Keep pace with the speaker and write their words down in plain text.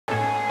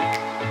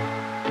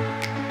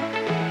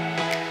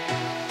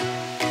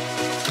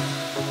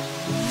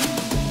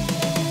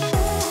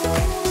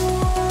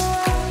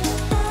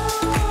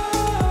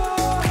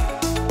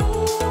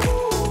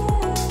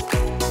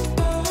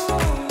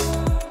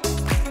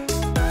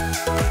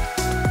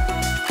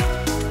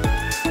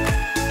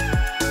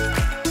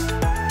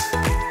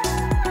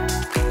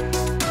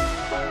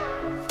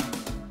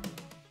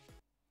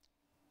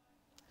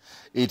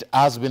It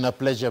has been a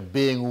pleasure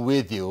being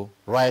with you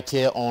right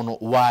here on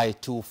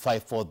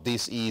Y254.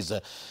 This is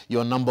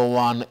your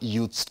 #1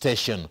 youth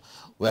station.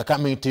 We're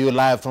coming to you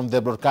live from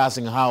the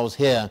broadcasting house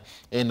here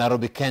in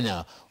Nairobi,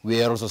 Kenya.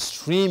 We are also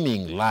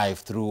streaming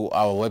live through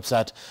our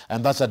website,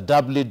 and that's at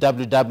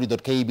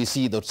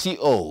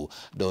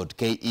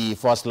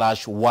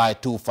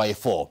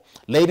www.kbc.co.ke/Y254.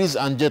 Ladies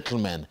and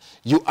gentlemen,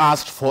 you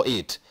asked for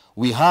it.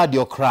 We heard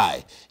your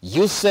cry.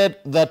 You said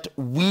that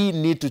we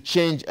need to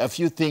change a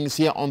few things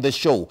here on the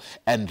show,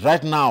 and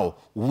right now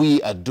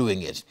we are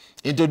doing it.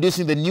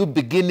 Introducing the new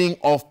beginning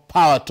of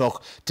Power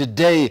Talk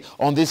today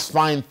on this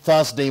fine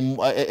Thursday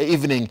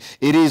evening.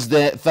 It is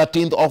the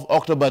 13th of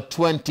October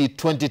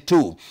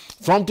 2022.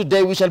 From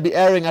today we shall be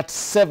airing at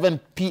 7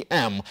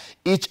 p.m.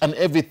 each and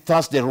every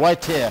Thursday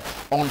right here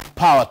on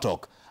Power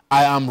Talk.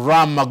 I am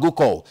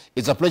Aguko.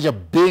 It's a pleasure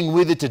being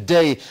with you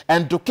today.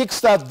 And to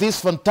kickstart this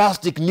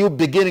fantastic new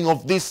beginning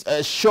of this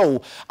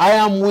show, I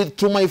am with,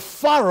 to my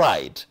far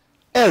right,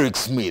 Erick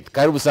Smith.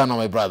 Karibu sana,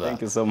 my brother.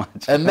 Thank you so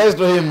much. And next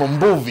to him,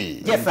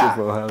 Mbuvi. Yes, sir. Thank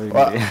you for having me.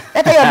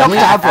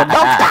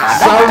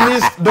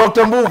 Psalmist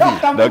Dr. Mbuvi.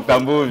 Dr.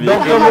 Mbuvi.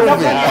 Dr.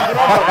 Mbuvi.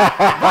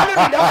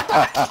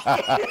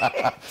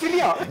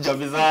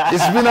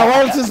 It's been a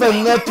while since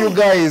I met you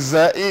guys.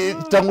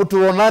 Tangu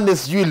tuonane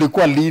sijui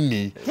ilikuwa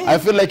lini. I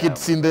feel like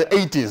it's in the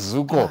 80s,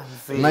 huko.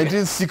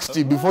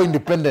 1960, before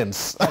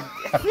independence. But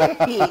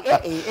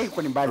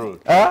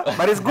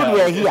it's good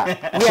we are here.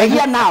 We are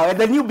here now at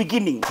the new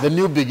beginning. The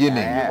new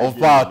beginning of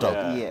Power Talk.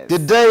 Yes.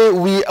 Today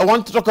I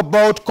want to talk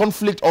about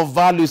conflict of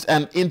values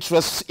and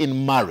interests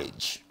in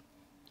marriage.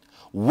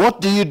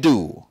 What do you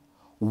do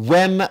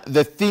when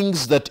the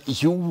things that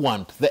you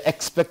want, the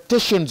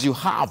expectations you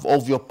have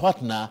of your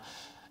partner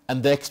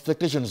and the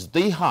expectations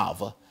they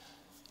have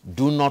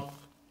do not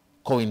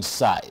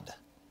coincide?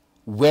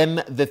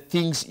 When the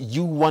things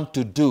you want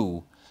to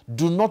do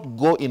not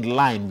go in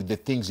line with the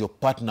things your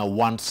partner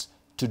wants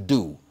to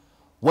do.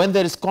 When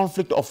there is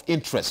conflict of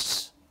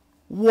interests,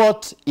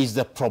 what is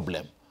the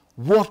problem?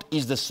 What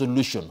is the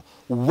solution?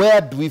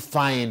 Where do we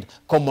find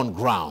common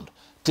ground?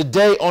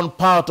 Today on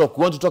Power Talk,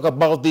 we want to talk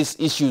about these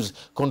issues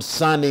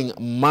concerning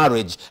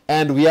marriage,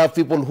 and we have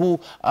people who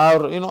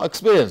are,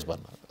 experienced,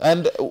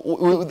 and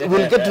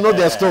we'll get to know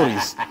their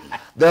stories.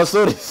 Their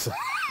stories.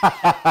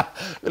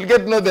 We'll get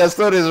to know their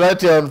stories right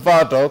here on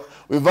Power Talk.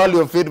 We value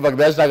your feedback.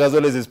 The hashtag as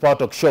always is Power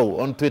Talk Show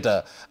on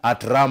Twitter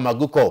at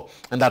Aguko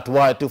and at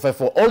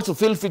Y254. Also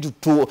feel free to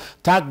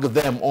tag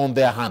them on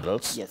their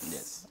handles.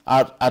 Yes.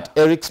 At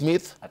Erick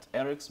Smith. At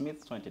Erick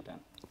Smith 2010.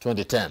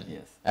 2010.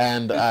 Yes.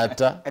 And at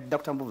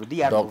Dr.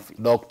 Mbuvi.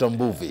 Dr.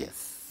 Mbuvi.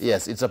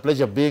 Yes, it's a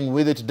pleasure being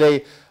with you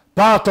today.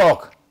 Power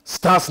Talk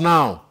starts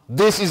now.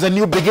 This is a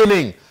new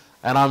beginning.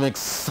 And I'm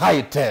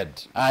excited.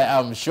 I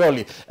am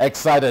surely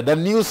excited. A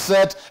new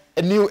set,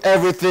 a new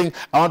everything.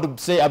 I want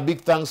to say a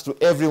big thanks to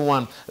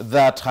everyone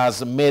that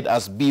has made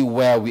us be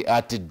where we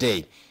are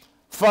today.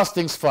 First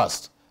things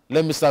first,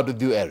 let me start with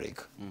you,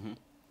 Erick.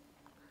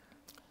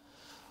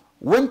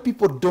 When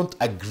people don't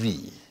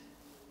agree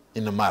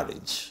in a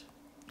marriage,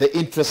 the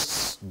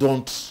interests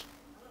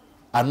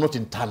are not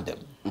in tandem.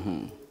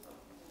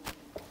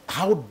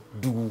 How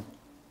do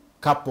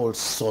couples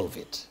solve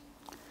it?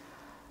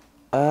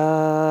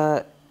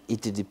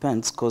 It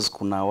depends, because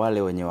kuna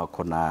wale wenye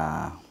wako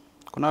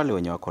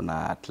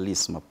na at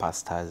least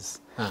mapastors.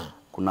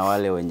 Kuna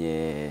wale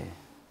wenye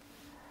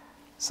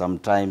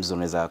sometimes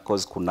unaweza,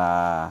 cause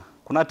kuna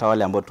hata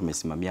wale ambao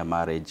tumesimamia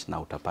marriage na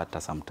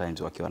utapata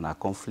sometimes wakiwa na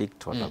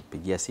conflict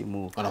watakupigia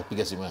simu.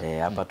 Wanakupigia simu.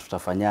 Hapa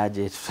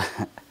tutafanyaje?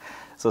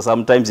 So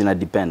sometimes ina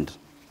depend.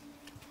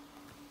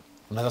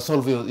 Unaweza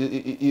solve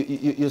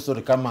hiyo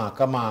story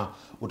kama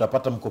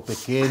utapata mko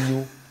peke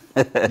yenu.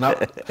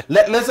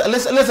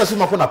 Let's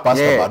assume kuna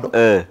pastor bado.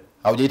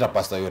 Haujaita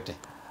pastor yote.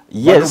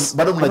 Yes.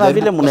 Kuna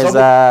vile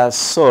mnaweza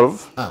solve.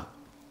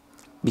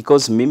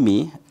 Because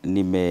mimi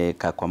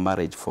nimekaa kwa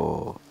marriage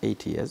for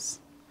 8 years.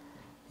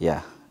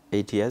 Yeah,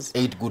 8 years.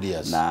 8 good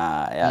years.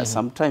 Na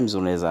sometimes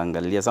unaweza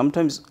angalia,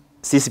 sometimes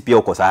sisi pia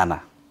uko sana.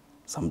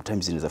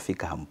 Sometimes inaweza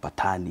fika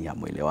hampatani,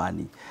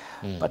 hamuelewani.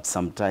 But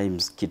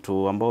sometimes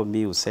kitu ambao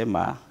mimi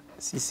husema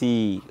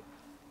sisi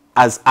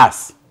as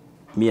us,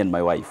 me and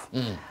my wife.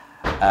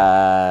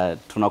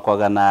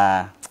 Tunakuwa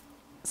na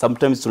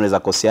sometimes tunaweza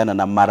koseana,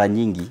 na mara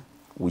nyingi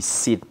we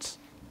sit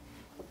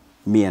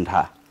me and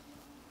her.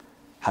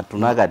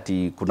 Hatunaga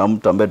ati kuna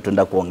mtu ambaye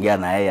tunaenda kuongea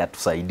na yeye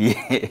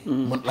atusaidie.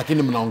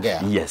 Lakini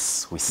mnaongea.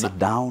 Yes, we sit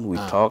down, we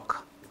talk.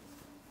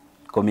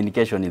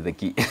 Communication is the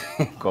key.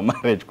 Kwa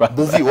marriage kwa.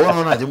 Mbuvi,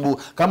 unaona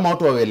jimbu kama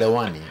watu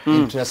waelewani,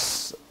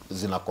 interests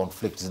zina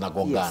conflict,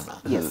 zinagongana.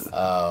 Yes.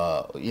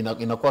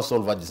 Inakuwa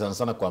solved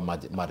sana kwa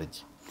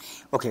marriage.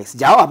 Okay,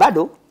 sijaoa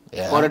bado.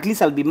 Yeah. Or at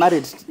least I'll be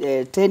married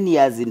 10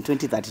 years in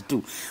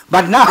 2032.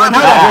 But now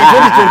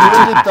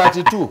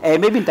 2022.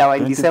 Maybe in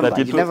December.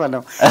 You never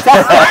know.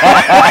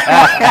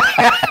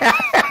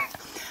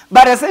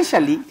 But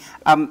essentially,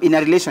 in a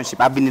relationship,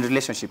 I've been in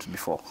relationships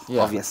before,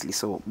 obviously.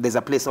 So there's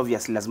a place,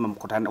 obviously, lazima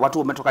mkutane. Watu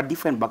wametoka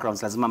different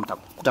backgrounds, lazima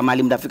mtakuta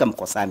mahali mtafika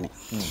mkosane.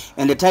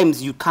 And at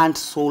times, you can't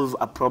solve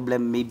a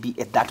problem maybe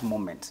at that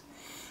moment.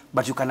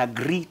 But you can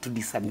agree to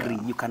disagree.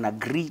 You can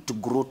agree to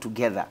grow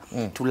together,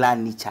 to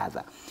learn each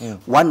other.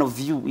 One of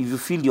you, if you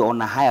feel you're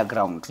on a higher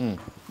ground,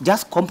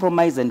 just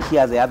compromise and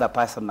hear the other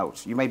person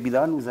out. You might be the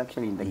one who's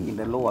actually in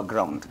the lower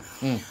ground.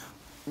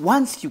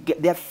 Once you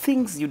get, there are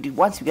things you do,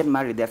 once you get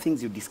married, there are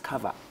things you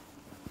discover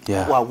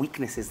were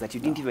weaknesses that you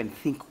didn't even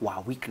think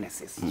were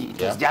weaknesses.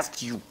 It was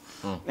just you.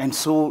 And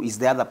so is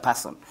the other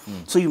person.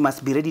 So you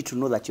must be ready to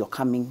know that you're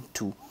coming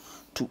to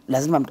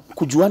lazima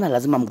kujuana,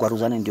 lazima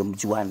mgwaruzane ndio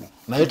mjuane.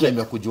 Na yote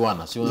ya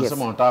kujuana, si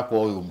unasema unataka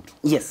kuoa huyu mtu.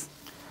 Yes.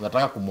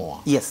 Unataka kumoa.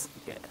 Yes.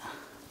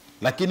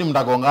 Lakini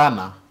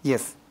mtagongana.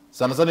 Yes.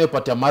 Sana sana hiyo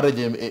part ya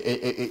marriage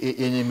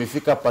yenye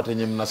imefika part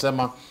yenye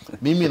mnasema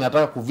mimi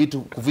nataka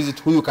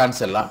kuvisit huyu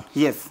counselor.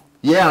 Yes.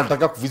 Yeye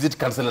anataka kuvisit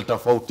counselor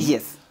tofauti.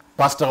 Yes.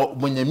 Pastor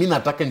mwenye mimi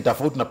nataka ni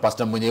tofauti na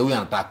pastor mwenye huyu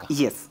anataka.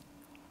 Yes.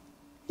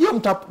 Hiyo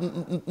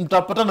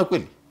mtapatana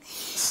kweli?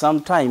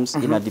 Sometimes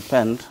ina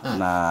depend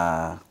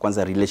na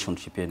kwanza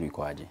relationship yenu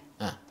iko aje.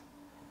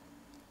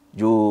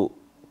 Juu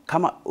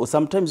kama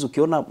sometimes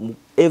ukiona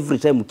every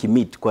time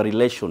ukimeet kwa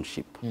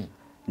relationship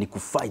ni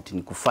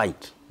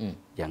kufight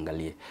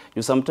Jiangalie.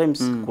 Juu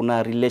sometimes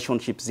kuna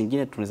relationships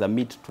zingine tunaweza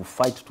meet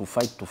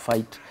to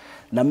fight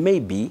na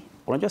maybe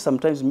unajua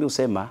sometimes mimi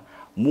usema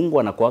Mungu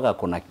anakuaga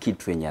akona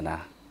kitu yenye na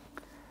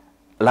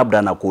labda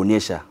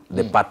anakuonyesha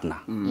the partner.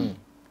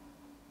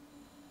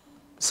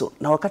 So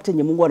na wakati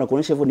yenye Mungu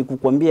anakuonyesha hivyo ni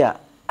kukwambia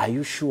are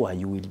you sure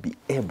you will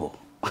be able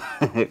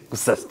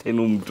kusustain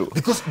mtu?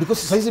 Because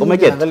saizi mimi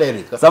naangalia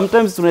Eric.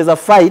 Sometimes tunaweza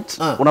fight,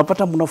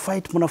 unapata mna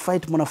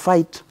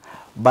fight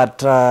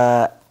but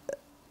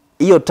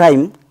hiyo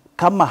time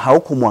kama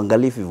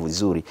haukumwangalifu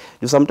vizuri.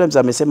 You sometimes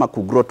amesema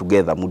ku grow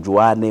together,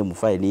 mjuane,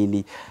 mfae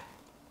nini.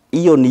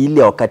 Hiyo ni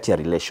ile wakati ya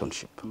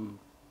relationship.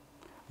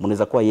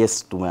 Mnaweza kuwa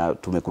yes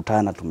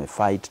tumekutana,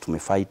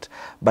 tumefight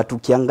but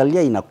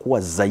ukiangalia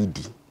inakuwa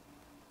zaidi.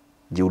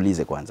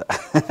 Jiulize kwanza.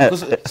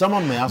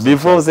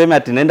 Before useme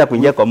ati naenda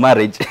kuingia kwa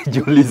marriage,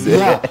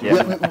 jiulize.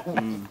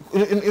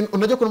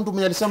 Unajua kuna mtu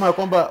mwenye alisema ya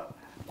kwamba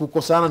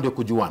kukosana ndio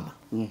kujuana.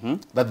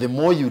 That the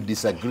more you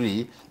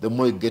disagree, the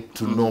more you get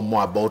to know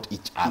more about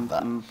each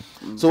other.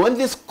 So when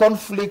these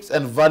conflicts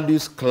and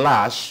values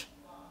clash,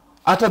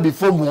 hata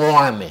before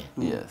muoane.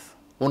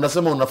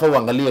 Unasema unafaa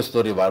uangalie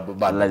story bado.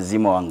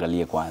 Lazima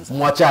uangalie kwanza.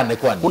 Muachane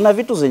kwani. Kuna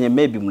vitu zenye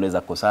maybe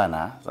mnaweza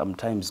kosana,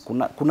 sometimes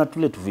kuna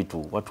tule tu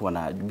vitu watu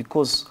wana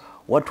because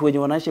watu wenye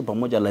wanaishi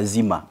pamoja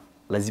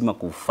lazima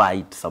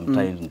kufight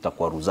sometimes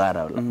mtakuwa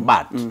ruzara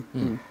but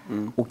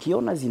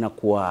ukiona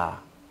zinakuwa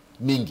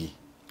mingi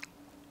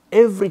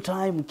every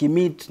time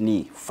kimeet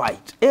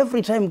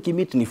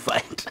ni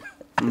fight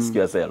ask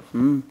yourself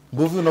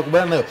Mbuvi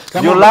unakubaliana nayo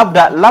kama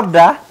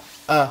labda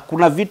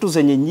kuna vitu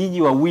zenye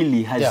nyinyi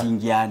wawili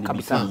haziingiani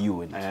between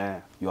you and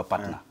your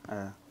partner.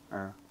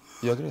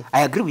 You agree?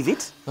 I agree with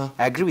it.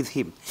 I agree with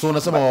him. So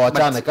unasema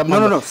waachane kama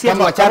no,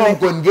 kama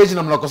mko engage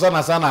na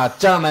mnakosana sana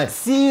achana.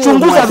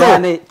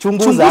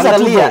 Chunguza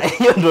angalia.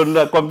 Hiyo ndio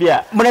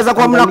nakwambia. Mnaweza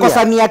kuwa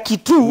mnakosania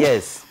kitu.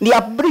 Yes. Ni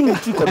upbringing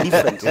tu iko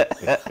different.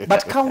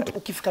 But count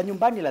ukifika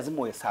nyumbani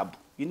lazima uhesabu,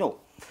 you know.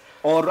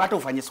 Or hata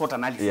ufanye SWOT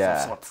analysis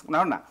of sorts.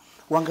 Unaona?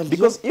 Uangalie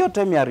because hiyo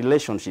time ya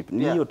relationship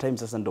ni hiyo time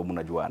sasa ndio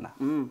mnajuana.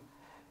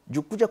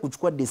 Kuja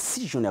kuchukua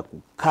decision ya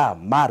kukaa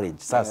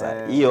marriage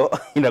sasa hiyo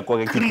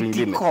inakuwa kitu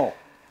kingine.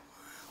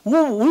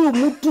 Huyu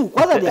mtu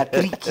kwanza there are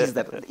three keys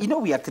that you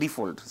know we are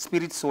threefold: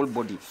 spirit, soul,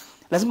 body.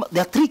 Lazima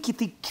there are three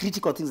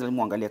critical things lazima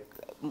muangalia.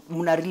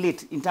 Muna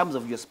relate in terms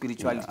of your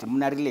spirituality.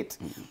 Muna relate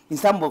in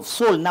terms of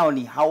soul. Now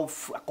ni how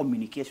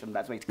communication,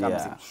 that's why it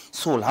comes in.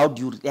 Soul, how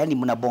do you yani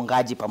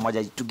mnabongaje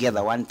pamoja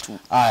together 1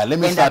 2. Let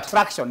me start.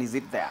 Attraction is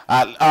it there?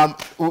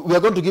 We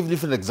are going to give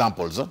different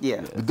examples.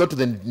 We go to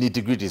the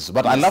nitty-gritties,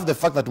 but I love the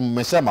fact that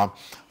mmesema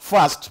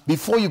first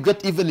before you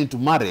get even into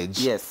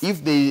marriage,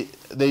 if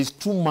there is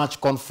too much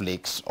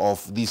conflicts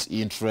of these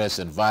interests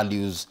and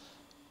values,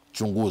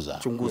 chunguza.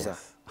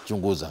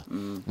 Chunguza.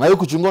 Na hiyo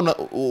kuchunguza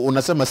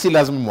unasema si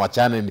lazima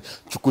muachane,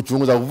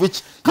 kuchunguza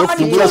which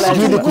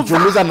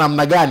kuchunguza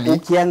namna gani?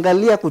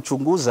 Ukiangalia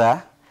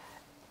kuchunguza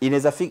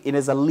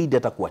inaweza lead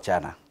hata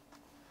kuachana.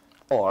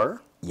 Or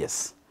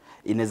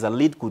inaweza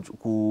lead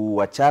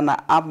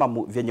kuachana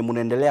ama vyenye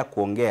mnaendelea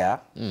kuongea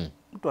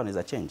mtu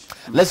anaweza change.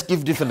 Let's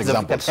give different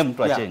examples.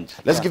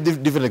 Let's give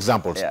different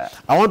examples.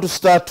 I want to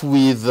start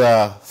with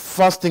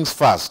first things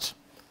first.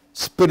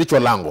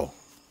 Spiritual angle.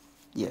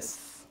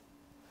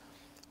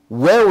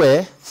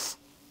 Wewe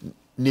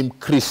ni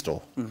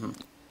Mkristo.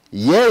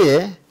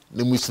 Yeye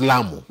ni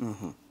Muislamu.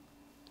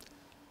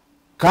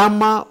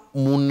 Kama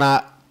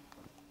muna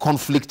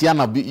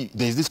conflictiana,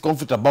 there is this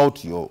conflict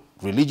about your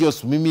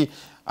religious, mimi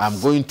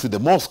I'm going to the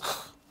mosque,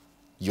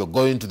 you're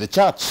going to the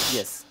church.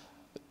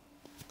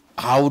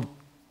 How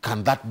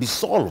can that be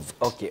solved?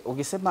 Okay,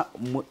 ukisema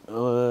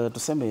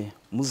tuseme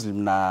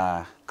Muslim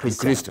na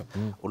Christian.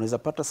 Unaweza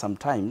pata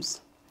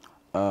sometimes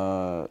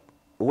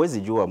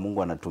Uwezi jua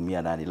Mungu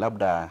anatumia nani.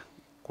 Labda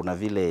kuna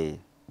vile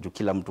juu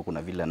kila mtu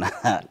kuna vile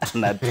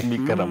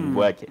anatumika na Mungu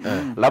wake.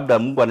 Labda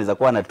Mungu anaweza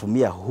kuwa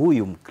anatumia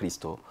huyu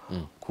Mkristo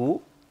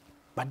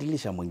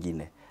kubadilisha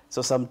mwingine.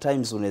 So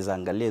sometimes unaweza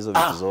angalia hizo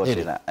vitu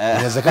zote na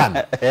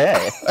inawezekana.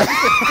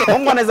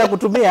 Mungu anaweza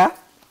kutumia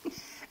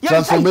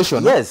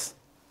transformation. Yes.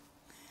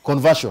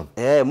 Conversion.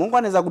 Mungu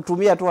anaweza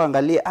kutumia tu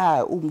angalie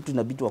huyu mtu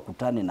inabidi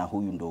wakutane na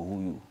huyu ndo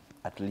huyu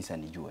at least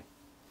anijue.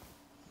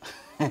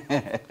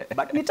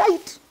 But ni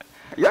tight.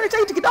 Yaani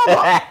tight kidogo.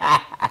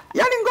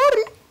 Yaani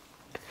ngori.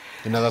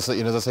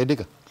 Inaweza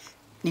saidika.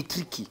 Ni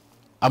tricky.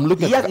 I'm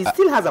looking at it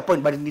still has a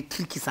point but ni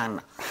tricky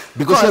sana.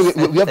 Because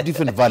we have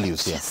different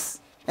values here. Yes.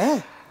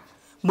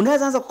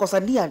 Mnaweza anza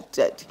kukosania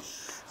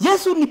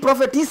Yesu ni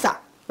profetisa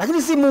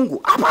lakini si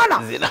Mungu.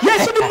 Hapana.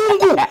 Yesu ni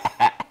Mungu.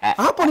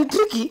 Hapo ni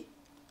tricky.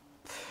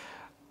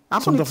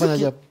 Hapo ni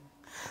tricky.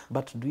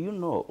 But do you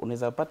know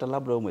unaweza pata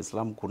labda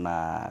Muislamu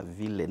kuna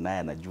vile naye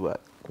anajua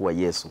kuwa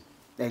Yesu.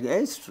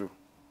 It's true.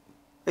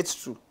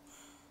 It's true.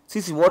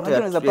 Sisi wote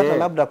unaweza pata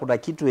labda kuna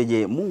kitu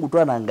yenye Mungu tu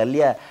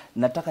anaangalia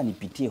nataka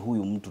nipitie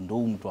huyu mtu ndo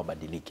huyu mtu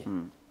abadilike.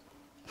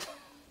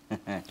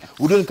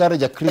 Would you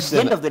encourage a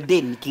Christian? At the end of the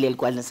day ni kile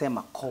alikuwa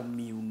anasema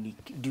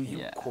communicate. Do you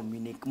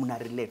communicate? Muna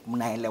relate,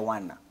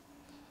 mnaelewana.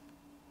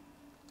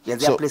 Yeah,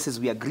 there are places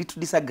we agree to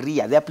disagree.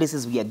 There are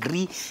places we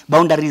agree.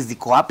 Boundaries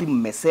ziko wapi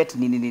mmeset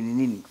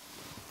nini.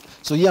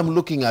 So here I'm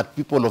looking at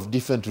people of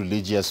different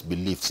religious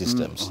belief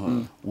systems.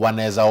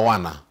 Wanaweza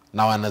wana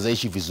na wanaweza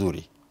ishi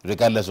vizuri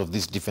regardless of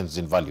these differences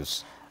in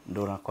values.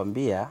 Ndio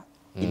nakwambia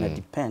ina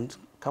depend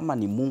kama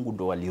ni Mungu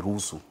ndo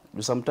aliruhusu.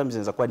 Sometimes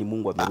inaweza kuwa ni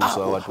Mungu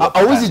ameruhusu watu.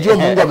 Hauwezi jua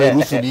Mungu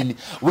ameruhusu nini.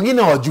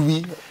 Wengine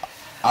hawajui.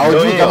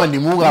 Hawajui kama ni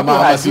Mungu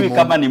ama si Mungu.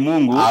 Kama ni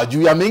Mungu.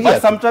 Hawajui ameingia.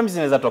 But sometimes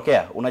inaweza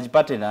tokea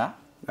unajipata na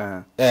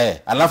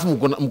alafu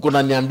mko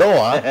na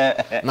ndoa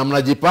na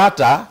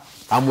mnajipata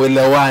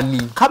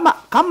hamuelewani.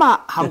 Kama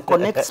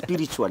connect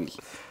spiritually.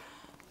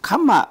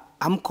 Kama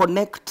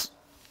connect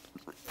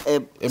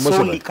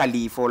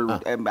solically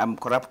for I'm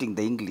corrupting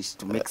the English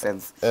to make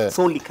sense.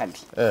 Solically.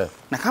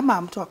 Na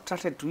kama mtu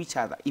attracted to each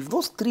other, if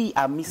those three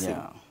are missing,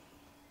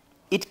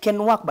 it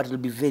can work but it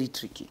will be very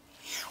tricky.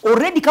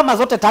 Already kama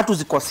zote tatu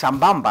ziko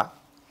sambamba,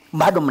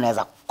 bado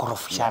mnaweza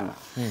korofishana.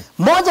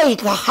 Moja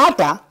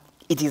ikahata,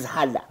 it is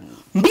harder.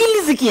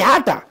 Mbili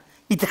zikihata,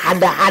 it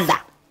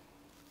harder.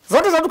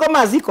 Zote tatu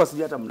kama ziko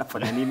sijui hata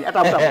mnafanya nini,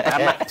 hata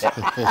mtakutana.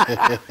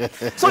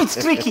 So it's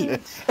tricky.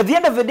 At the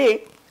end of the day,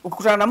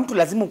 ukikutana na mtu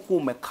lazima ukuwe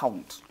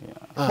umecount.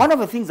 One of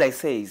the things I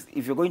say is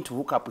if you're going to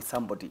hook up with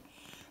somebody,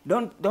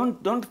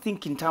 don't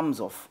think in terms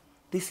of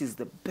this is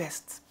the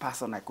best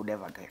person I could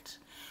ever get.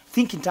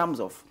 Think in terms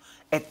of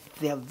at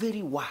their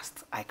very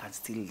worst I can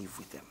still live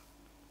with them.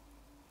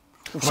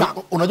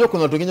 Unajua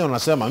kuna watu wengine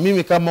wanasema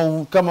mimi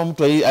kama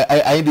mtu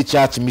aendi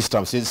church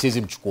Mr.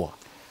 siwezi mchukua.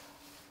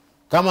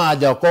 Kama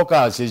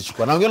hajaokoka siwezi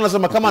chukua. Na wengine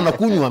wanasema kama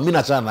anakunywa mimi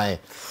naachana naye.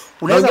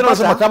 Unaweza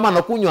kusema kama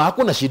anakunywa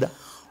hakuna shida.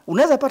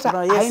 Unaweza pata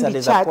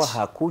haendi church.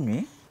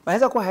 Hakunywi.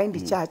 Anaweza kuwa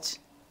haendi church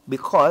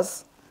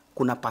because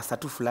kuna pastor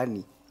tu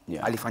fulani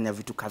alifanya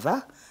vitu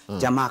kadhaa,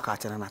 jamaa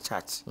akaachana na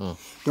church.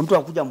 Ndio mtu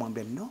akuja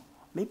amwambia no,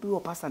 maybe huyo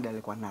pastor ndiye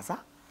alikuwa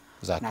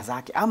na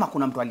zake. Ama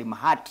kuna mtu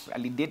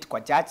alidate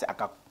kwa church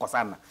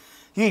akakosana.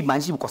 Hiyo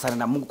imagine mkosana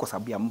na Mungu kwa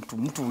sababu ya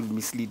mtu will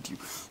mislead you.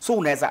 So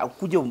unaweza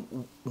kuja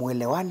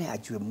muelewane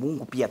ajue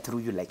Mungu pia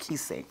through you like he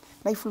said.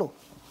 Na flow.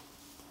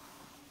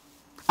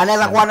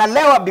 Anaweza kuwa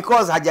analewa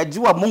because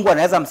hajajua Mungu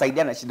anaweza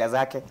msaidia na shida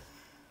zake.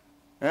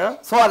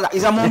 So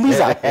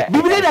isamuumiza.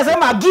 Biblia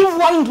inasema give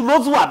wine to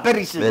those who are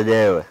perishing.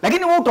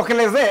 Lakini wewe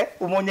utokelezee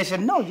umuonyeshe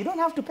no, you don't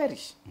have to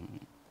perish.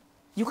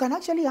 You can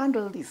actually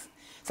handle this.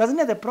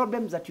 Sasa the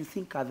problems that you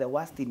think are the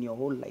worst in your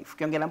whole life.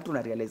 Ukiongea na mtu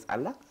una realize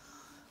Allah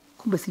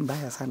kumbe si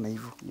mbaya sana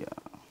hivyo.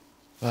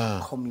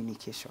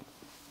 Communication.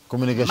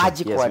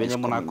 Magic word is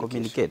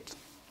communicate.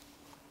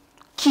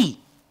 Key.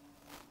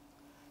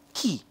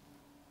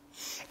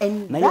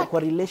 And na hiyo kwa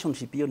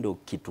relationship hiyo ndio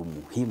kitu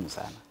muhimu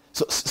sana.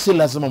 So si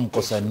lazima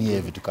mkosanie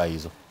vitu kama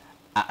hizo.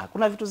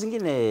 Kuna vitu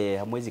zingine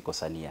hamwezi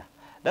kosania.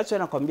 That's why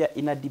nakwambia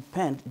ina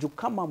depend juu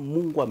kama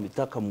Mungu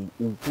ametaka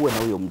ukue na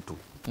huyo mtu.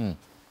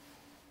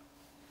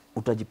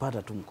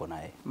 Utajipata tu mko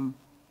naye.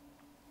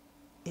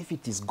 If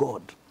it is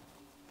God.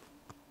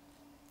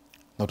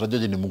 Na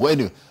utajoje ni Mungu.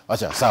 Anyway,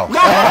 acha sawa.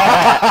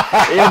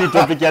 Hiyo ni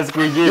topic ya siku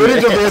nyingine.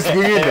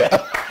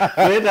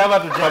 Tuende hapa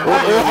tuchambue.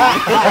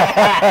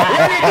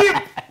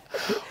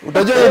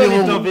 Utajua ni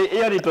Mungu.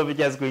 Hiyo ni topic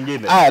ya siku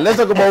nyingine. Let's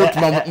talk about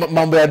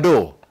mambo ya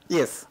do.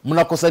 Yes.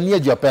 Mnakosania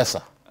juu ya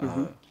pesa.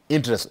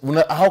 Interest.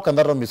 How can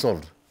that be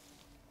solved?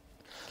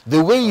 The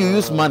way you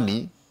use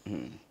money,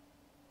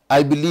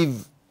 I believe,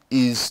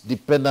 is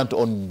dependent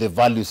on the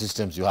value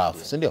systems you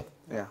have. Sindio?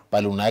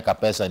 Pale unaweka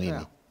pesa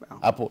nini?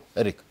 Hapo,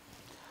 Eric.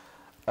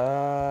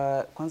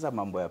 Kwanza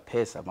mambo ya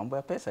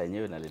pesa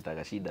yenyewe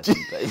inaleta shida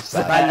sometimes.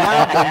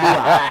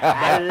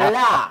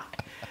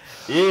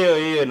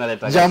 Hiyo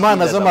inaleta shida. Jamaa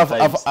anasema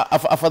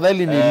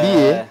afadhali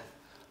nilie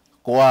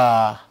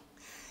kwa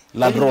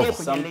Land Rover.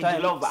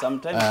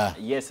 Sometimes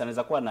yes,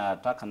 anaweza kuwa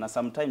anataka, na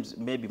sometimes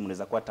maybe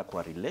mnaweza kuwa hata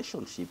kwa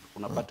relationship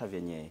unapata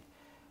vyenye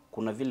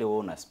kuna vile wewe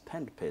una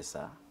spend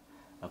pesa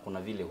na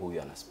kuna vile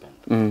huyu ana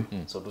spend.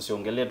 So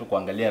tusiongelee tu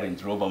kuangalia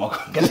Range Rover ama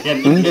kuangalia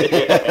nini.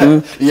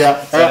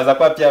 Yeah. So anaweza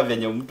kuwa pia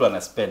vyenye mtu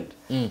ana spend.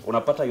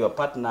 Unapata your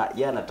partner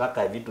yeye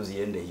anataka vitu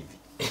ziende hivi.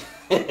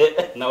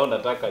 Na wewe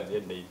unataka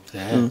ziende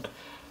hivi.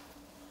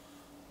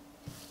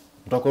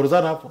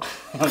 Mtakwaruzana hapo?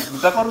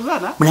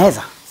 Mtakwaruzana?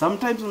 Mnaweza.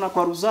 Sometimes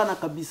unakwaruzana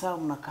kabisa,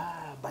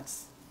 unakaa, but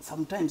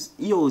sometimes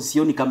hiyo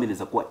sioni kama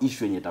inaweza kuwa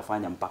issue yenye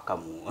itafanya mpaka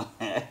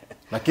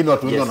lakini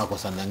watu wengi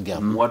wanakosana ngea.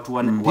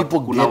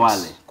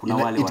 Kuna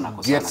wale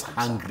wanakosana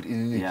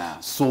hungry,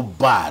 so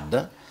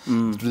bad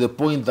to the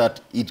point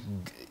that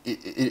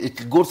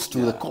it goes to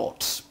the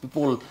courts.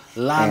 People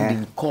land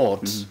in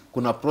court.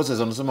 Kuna process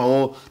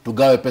wanasema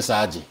tugawe pesa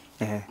aje.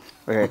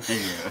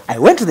 I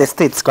went to the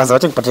States, kwanza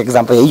wacha kupata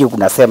example ya hiyo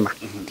kunasema.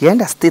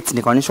 Kienda States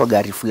nikaonyeshwa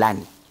gari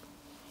fulani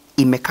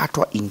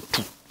imekatwa in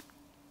two.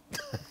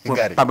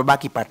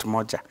 Pababaki part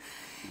moja.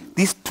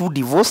 These two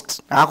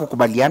divorced,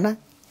 hawakukubaliana,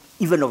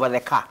 even over the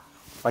car.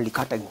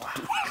 Walikata in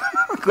two.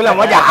 Kula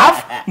moja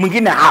half,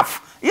 mwingine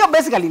half. Hiyo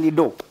basically ni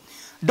do.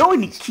 Do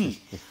ni key.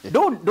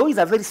 Do is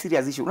a very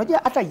serious issue.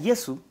 Unajua hata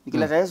Yesu,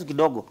 nikileta Yesu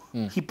kidogo,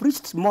 he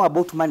preached more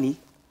about money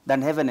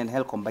than heaven and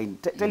hell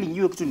combined. Telling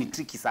you kitu ni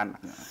tricky sana.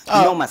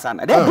 Noma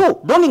sana.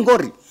 Do ni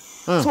ngori.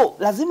 So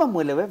lazima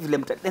muelewe vile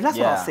and that's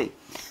what I say.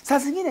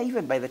 Sasa zingine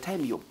even by the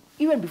time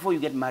even before you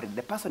get married,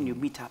 the person you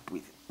meet up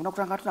with,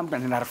 unakutana na mtu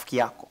na rafiki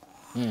yako.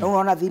 Na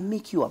unaona they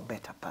make you a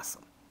better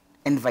person.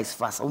 And vice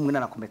versa. Mwingine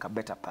anakumeka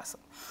better person.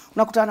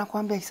 Unakutana na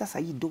kuambia sasa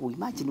hii do,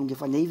 imagine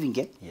ungefanya hivi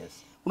Yes.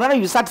 Unaona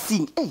you start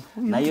seeing,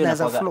 na hiyo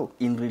inakuwa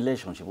in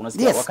relationship.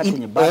 Unasikia wakati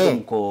yenye bado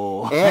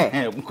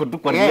mko tu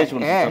kwa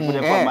relationship kuja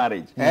kwa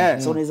marriage.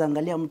 So unaweza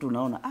angalia mtu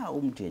unaona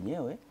huyu mtu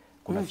yenyewe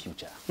kuna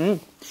future.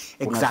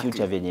 Kuna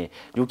future venye.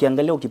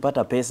 Ukiangalia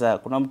ukipata pesa,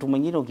 kuna mtu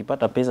mwingine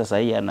ukipata pesa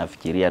sahihi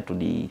anafikiria tu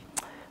ni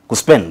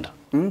kuspend.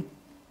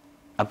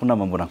 Hakuna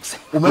mambo na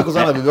kusema.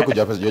 Umekuzana bibi yako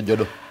pesa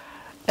jodo.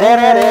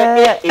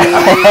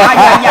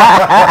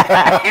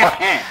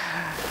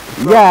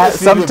 Yeah,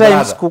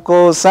 sometimes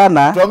kuko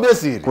sana. Tuambie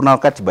siri. Kuna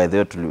wakati by the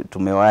way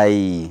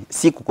tumewahi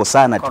si kuko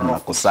sana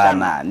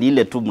tunakosana. Ni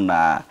ile tu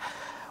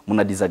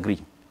mna disagree.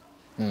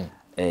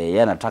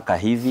 Yeye anataka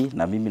hivi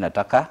na mimi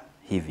nataka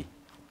hivi.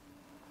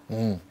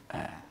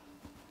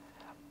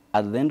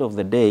 At the end of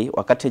the day,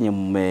 wakati yenye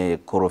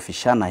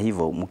mmekorofishana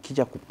hivyo,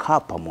 mkija kukaa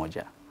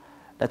pamoja.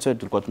 That's why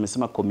tulikuwa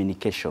tumesema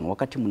communication.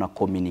 Wakati mna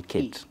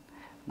communicate,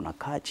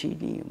 mnakaa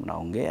chini,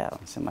 mnaongea,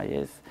 mnasema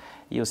yes,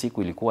 hiyo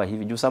siku ilikuwa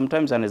hivi. Juu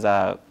sometimes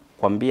anaweza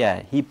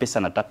kwambia hii pesa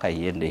nataka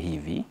iende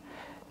hivi.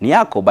 Ni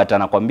yako but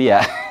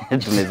anakwambia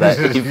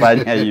tunaweza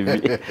ifanya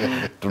hivi.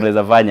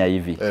 Tunaweza fanya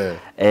hivi.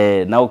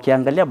 Na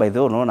ukiangalia by the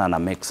way unaona ana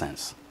make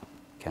sense.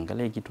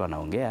 Ukiangalia kitu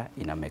anaongea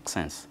ina make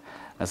sense.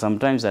 Na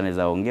sometimes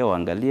anaweza ongea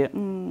uangalie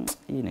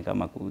hii ni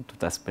kama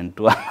tutaspend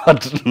tu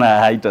na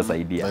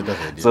haitasaidia.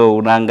 So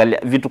unaangalia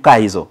vitu kaa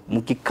hizo.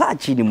 Mkikaa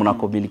chini mna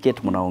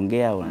communicate,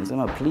 mnaongea,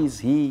 unasema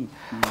please hii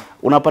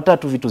unapata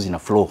tu vitu zina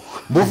flow.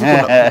 Mbuvi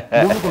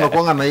kuna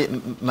kuanga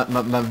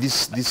na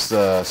this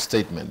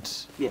statement.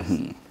 Yes.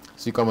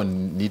 Si kama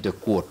need a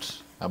quote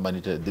ama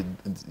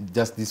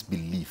just this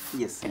belief.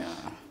 Yes.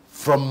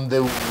 From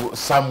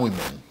some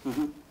women.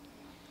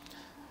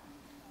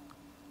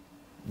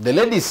 The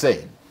lady is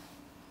saying,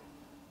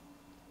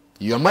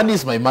 your money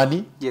is my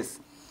money. Yes.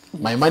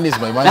 My money is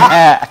my money.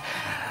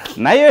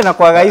 Na hiyo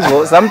inakuwaga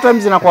hivyo,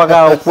 sometimes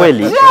inakuwaga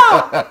ukweli.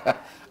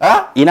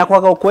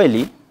 Inakuwaga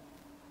ukweli.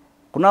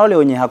 Kuna wale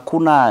wenye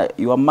hakuna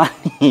your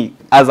money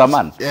as a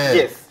man.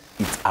 Yes.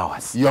 It's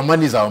ours. Your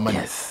money is our money.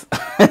 Yes.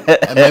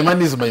 And my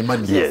money is my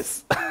money.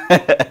 Yes.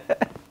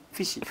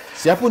 Fishy.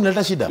 Si hapo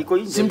unaleta shida.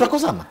 Si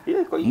mtakosana?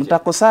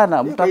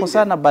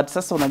 Mtakosana but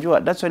sasa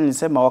unajua that's why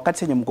nilisema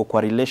wakati yenye mko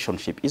kwa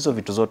relationship hizo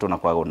vitu zote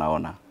unakuwa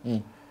unaona.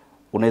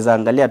 Unaweza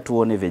angalia tu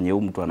uone venye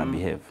huyu mtu ana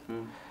behave.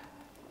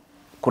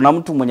 Kuna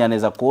mtu mwenye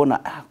anaweza kuona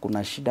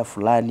kuna shida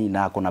fulani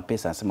na kuna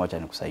pesa anasema acha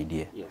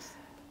nikusaidie. Yes.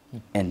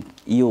 And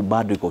hiyo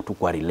bado iko tu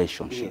kwa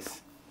relationship. Yes.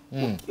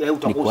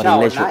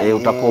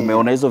 Utakuwa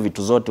umeona hizo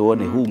vitu zote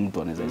uone huu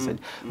mtu anaweza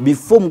nisaidia.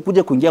 Before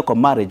mkuje kuingia kwa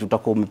marriage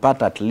utakuwa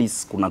umepata at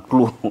least kuna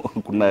clue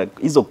kuna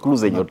hizo clues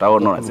zenye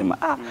utaona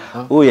unasema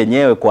huyu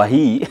yenyewe kwa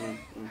hii.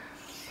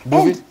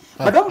 But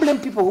don't blame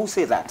people who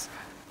say that.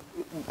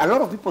 A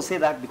lot of people say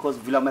that because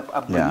vile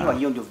abuniwa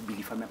hiyo ndio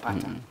belief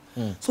amepata.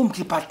 So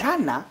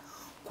mkipatana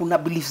kuna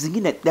beliefs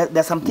zingine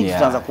there's something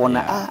tunaanza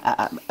kuona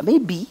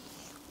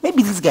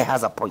maybe this guy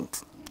has a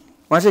point.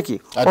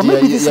 Unacheki? Or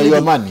maybe this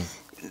your money.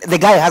 The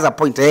guy has a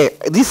point.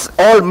 This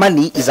all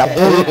money is a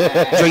bull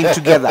joined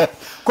together.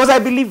 Because I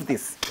believe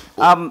this.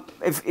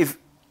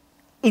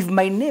 If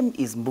my name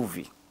is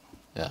Mbuvi,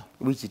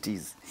 which it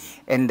is,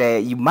 and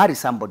you marry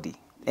somebody,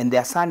 and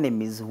their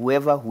surname is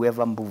whoever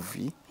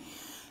Mbuvi,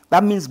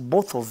 that means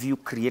both of you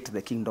create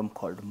the kingdom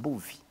called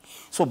Mbuvi.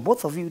 So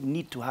both of you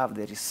need to have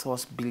the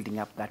resource building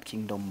up that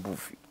kingdom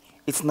Mbuvi.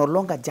 It's no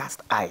longer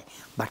just I,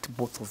 but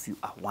both of you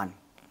are one.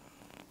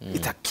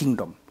 It's a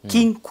kingdom.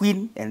 King,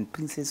 queen, and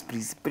princess,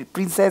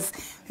 princess.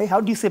 Hey, how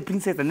do you say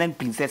princess and then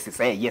princesses?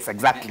 Hey, yes,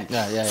 exactly.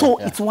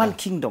 It's one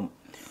kingdom.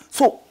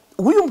 So,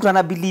 huyu mtu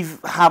ana believe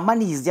her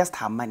money is just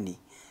her money.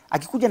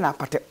 Akikuja na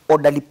apate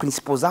orderly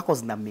principles zako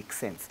zina make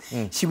sense.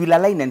 She will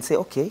align and say,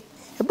 okay,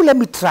 let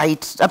me try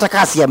it. Hata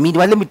kasi ya mini,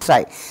 let me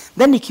try.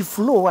 Then if you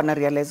flow and I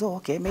realize, oh,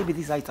 okay, maybe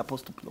this is how it's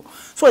supposed to flow.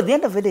 So at the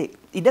end of the day,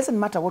 it doesn't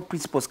matter what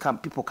principles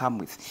people come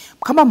with.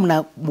 Kama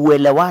mna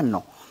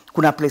uelewano,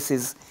 kuna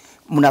places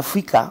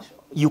mnafika,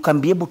 you can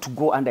be able to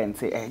go under and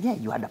say, yeah,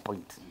 you had a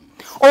point.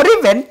 Or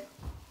even,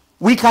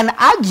 we can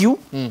argue,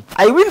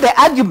 I win the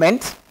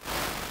argument,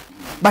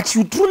 but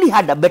you truly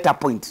had a better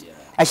point. Yeah.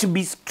 I should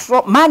be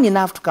strong, man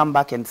enough to come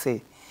back and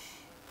say,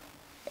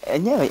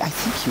 yeah, I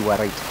think you are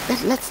right.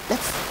 Let's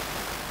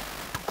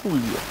pull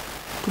you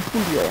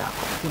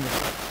yako.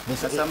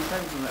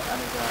 Sometimes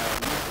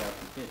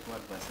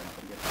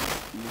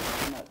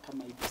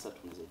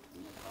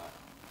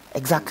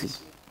exactly.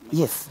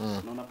 Yes.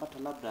 Na unapata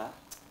labda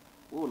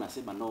wewe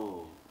unasema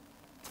no.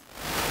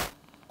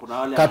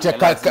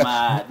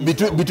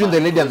 Between the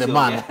lady and the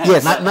man.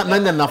 Yes.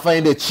 Nani anafaa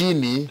ende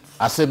chini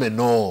aseme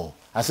no.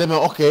 Aseme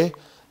okay,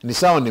 ni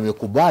sawa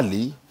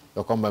nimekubali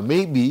ya kwamba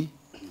maybe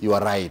you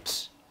are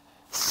right.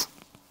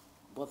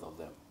 Both of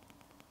them.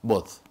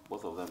 Both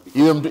of them.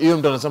 Hiyo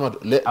mtu anasema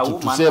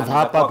to save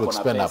hapa to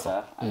expend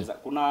hapa.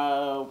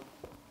 Kuna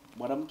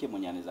mwanamke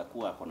mwenye anaweza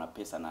kuwa akona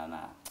pesa na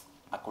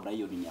akona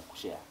hiyo nini ya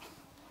kushare.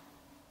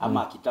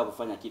 Ama akitaka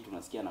kufanya kitu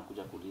nasikia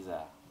anakuja kuuliza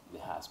the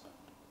husband.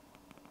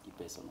 Hii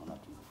pesa unaona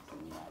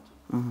tutumiaje?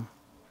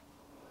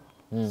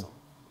 So,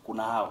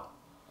 kuna hao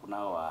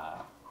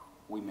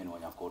women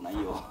wenye wako na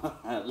hiyo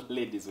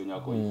ladies wenye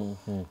wako hivyo.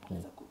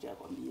 Anaweza kuja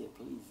kwambie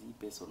please hii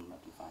pesa unaona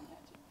tufanyaje?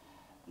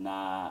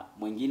 Na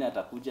mwingine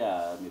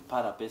atakuja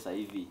amepara pesa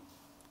hivi,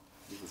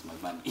 this is my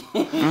money.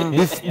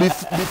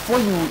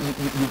 Before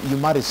you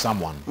marry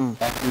someone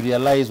and you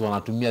realize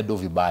wanatumia do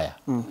vibaya,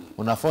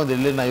 unafanya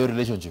the na your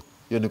relationship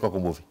hiyo ni kwa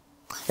Mbuvi.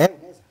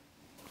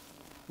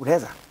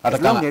 Unaweza. Hata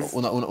kama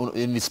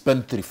ni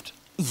spendthrift.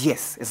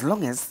 Yes, as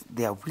long as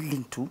they are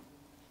willing to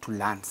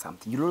learn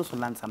something. You'll also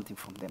learn something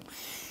from them.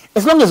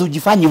 As long as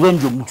ujifanye wewe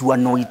ndio mtu wa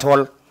know it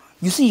all.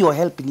 You see, you're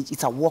helping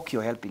it's a walk,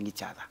 you're helping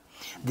each other.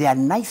 There are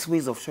nice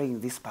ways of showing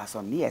this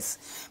person, yes.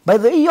 By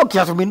the way, hiyo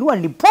kiatu minua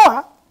ni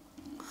poa.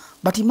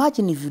 But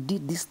imagine if you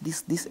did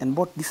this and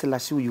bought this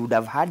shoe you would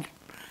have had.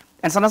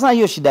 And sana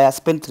hiyo shida ya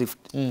spendthrift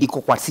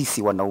iko kwa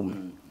sisi wanaume.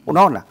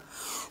 Unaona?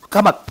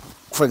 Kama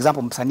for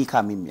example msanii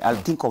kama mimi,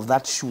 I'll think of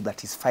that shoe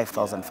that is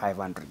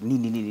 5,500.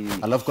 Nini.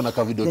 Alafu kuna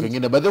ka video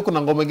kingine. By the way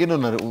kuna ngoma nyingine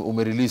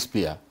umerelease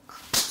pia.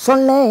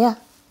 Solea.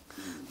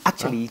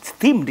 Actually it's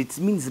themed, it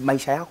means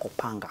maisha yako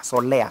panga.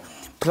 Solea.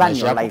 Plan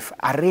your life,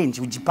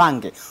 arrange,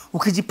 ujipange.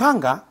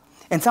 Ukijipanga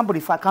and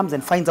somebody comes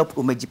and finds out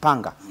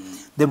umejipanga,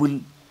 they will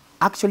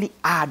actually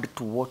add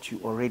to what you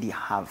already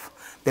have.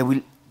 They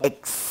will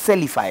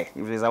excelify,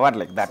 if there's a word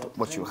like that,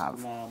 what you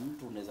have. Kuna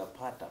mtu unaweza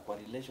pata kwa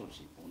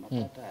relationship,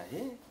 unapata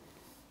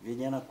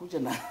venye anakuja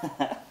na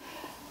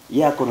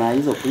yako na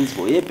hizo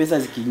principle. Pesa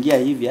zikiingia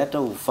hivi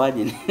hata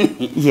ufanye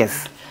nini? Yes.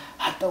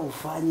 Hata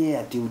ufanye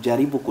ati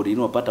ujaribu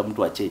kulinua pata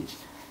mtu a change.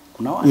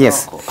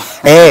 Yes.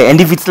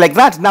 And if it's like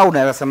that now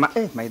unasema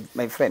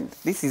my friend,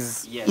 this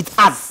is it's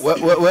us.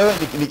 Wewe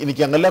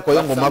nikiangalia kwa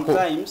hiyo ngoma yako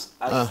sometimes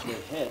as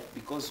the head,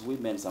 because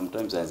women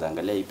sometimes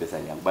wanaangalia hii pesa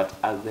yangu, but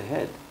as the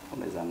head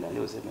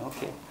unaangalia useme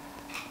okay,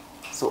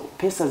 so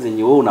pesa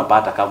zenye wewe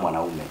unapata kama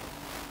mwanaume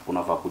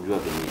unafaa kujua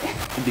venye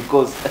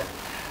because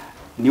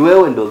ni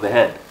wewe ndo the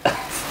head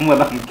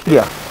mwanamke.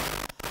 Yeah.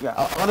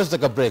 I want to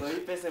take a break. So hii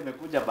pesa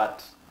imekuja but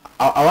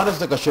I want us to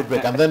take a short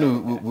break and then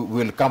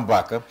we'll come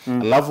back.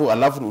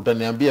 Alafu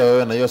utaniambia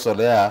wewe na hiyo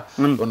Solea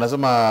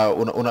unasema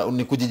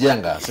ni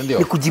kujijenga, si ndio?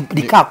 Ni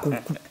kujibrika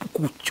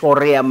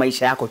kuchorea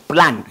maisha yako,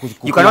 plan.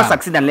 You cannot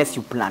succeed unless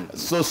you plan.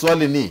 So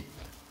swali ni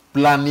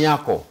plan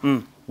yako.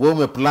 Wewe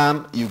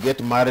umeplan you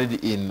get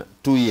married in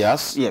 2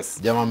 years.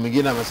 Yes. Jamaa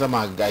mwingine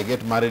amesema I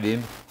get married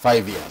in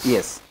 5 years.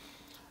 Yes.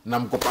 Na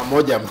mko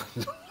pamoja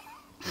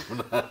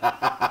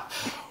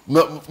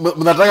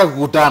mnataka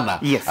kukutana.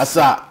 Yes.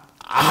 Asa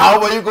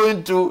how are you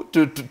going to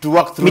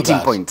work through meeting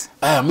that? Point.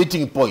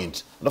 Meeting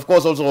point. And of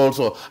course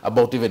also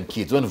about even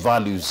kids. When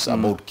values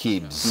about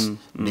kids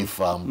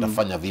differ,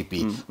 mtafanya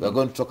vipi. We are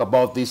going to talk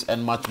about this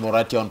and much more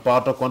right here on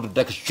Power Talk. Want to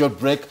take a short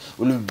break.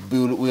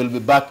 We'll be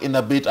back in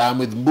a bit. I'm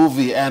with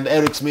Mbuvi and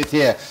Erick Smith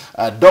here.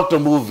 Dr.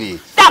 Mbuvi.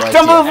 Dr. Right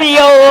Mbuvi,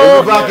 yo!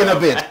 We'll be back in a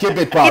bit. Keep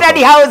it powerful. Get out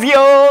the house,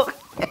 yo!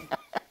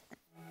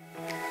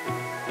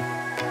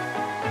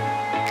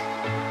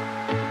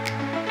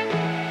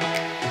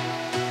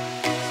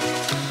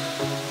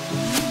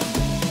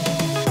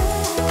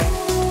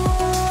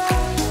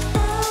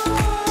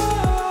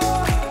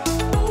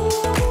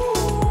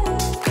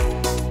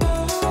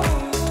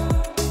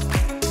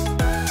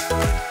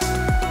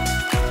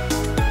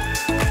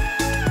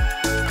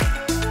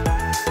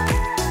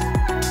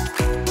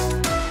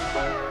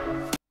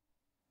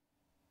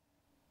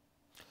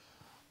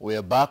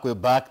 We're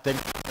back. Thank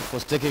you for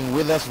sticking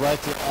with us right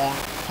here on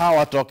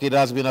Power Talk. It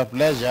has been a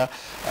pleasure.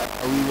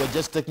 we were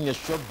just taking a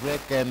short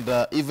break,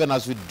 and even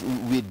as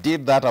we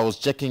did that, I was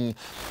checking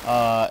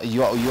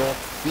your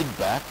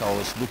feedback. I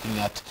was looking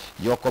at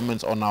your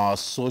comments on our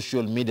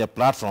social media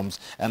platforms,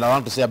 and I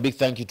want to say a big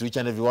thank you to each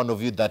and every one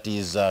of you that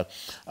is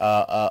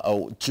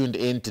tuned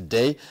in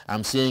today.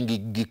 I'm seeing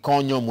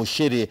Gikonyo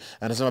Mushiri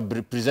and some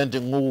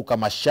presenting Ngugu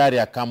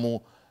Kamasharia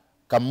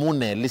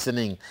Kamune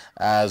listening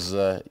as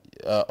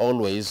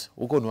always.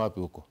 Uko ni wapi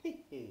uko?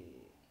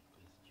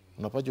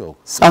 Unapajua uko?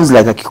 Sounds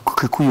like a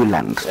Kikuyu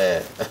land.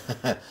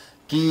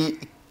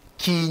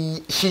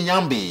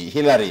 Shinyambi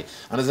Hillary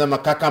anasema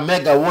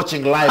Kakamega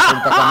watching live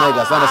from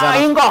Kakamega. Sana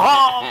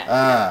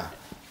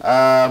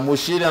sana.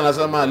 Mushiri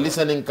anasema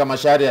listening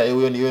Kamasharia.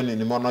 Huyo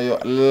ni mono yo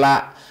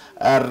la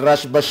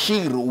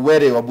Rashbashir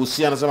Were wa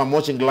Busia anasema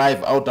watching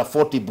live out of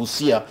 40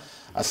 Busia.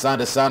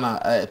 Asante sana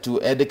to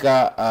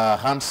Edika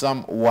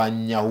Handsome wa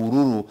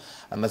Nyahururu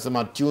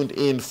anasema tuned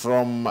in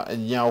from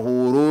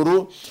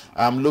Nyahururu.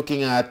 I'm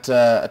looking at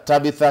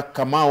Tabitha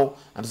Kamau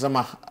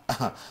anasema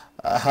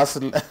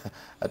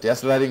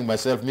hustling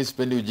myself, mi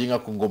sipendi ujinga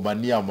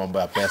kungombania mambo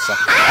ya pesa.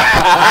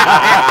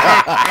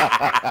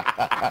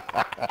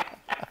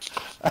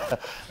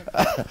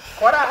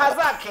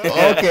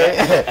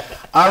 Okay.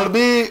 I'll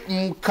be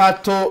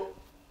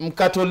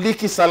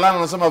Mkatoliki Salana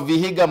anasema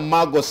Vihiga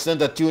Mago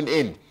Center tune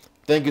in.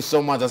 Thank you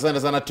so much. Asante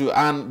sana to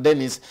Ann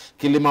Dennis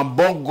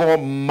Kilimambongo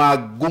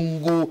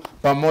Magungu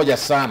pamoja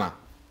sana.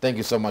 Thank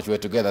you so much. We're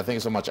together. Thank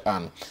you so much,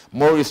 Ann.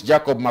 Morris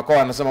Jacob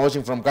Makoa anasema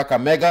watching from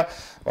Kakamega.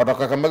 Watu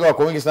Kakamega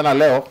wako wengi sana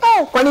leo.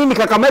 Kwa nini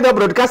Kakamega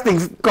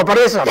Broadcasting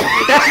Corporation?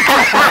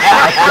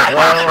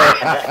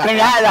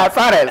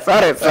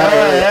 Sorry.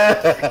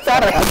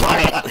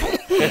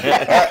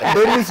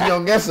 Dennis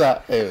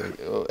Nyongesa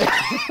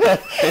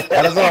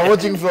anasema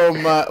watching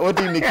from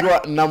watching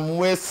nikiwa na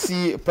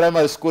Mwesi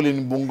Primary School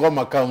in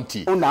Bungoma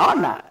County.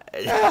 Unaona?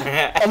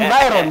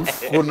 Environs.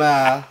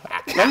 Kuna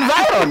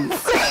environs.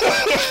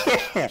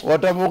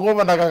 Watu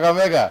Bungoma na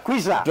Kakamega.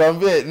 Kwisha.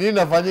 Tuambie nini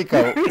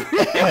nafanyika.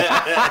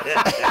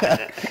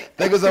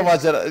 Thank you so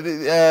much,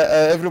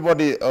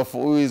 everybody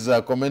who is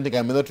commenting.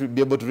 I may not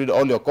be able to read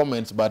all your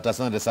comments, but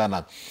asante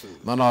sana.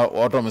 Naona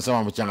watu wamesema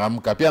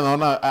wamechangamka. Pia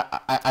naona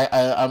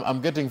I'm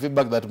getting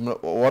feedback that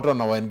watu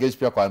wana engage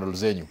pia kwa handles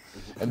zenyu.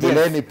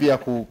 Endeleeni pia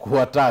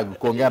kuwatag,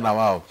 kuongea na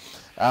wao.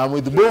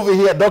 With Mbuvi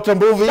here, Dr.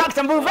 Mbuvi.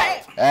 Dr. Mbuvi.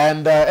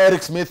 And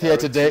Erick Smith here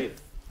today.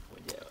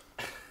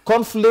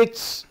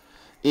 Conflicts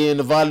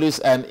in values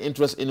and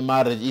interest in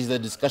marriage is the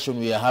discussion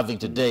we are having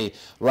today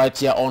right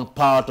here on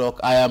Power Talk.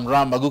 I am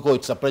Ram Aguko.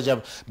 It's a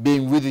pleasure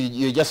being with you.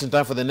 You're just in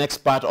time for the next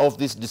part of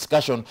this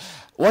discussion.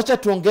 Wacha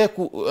tuongee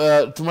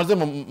tumalize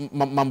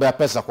mambo ya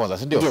pesa kwanza,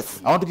 si ndio? Yes.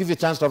 I want to give you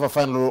a chance to have a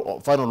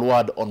final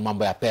word on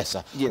mambo ya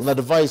pesa. Yes. Una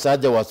advice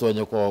aje watu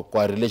wenye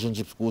kwa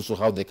relationships kuhusu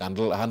how they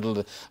can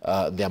handle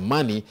their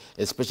money,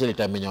 especially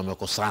time yenye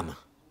wamekosana.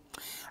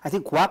 I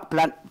think work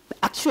plan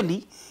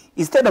actually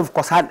instead of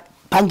kosana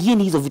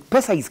pangieni hizo vitu,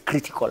 pesa is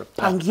critical.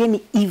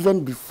 Pangieni even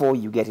before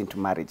you get into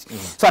marriage.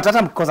 So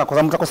atata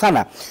mkosa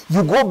mtakosana,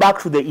 you go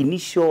back to the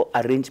initial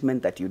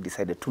arrangement that you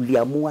decided.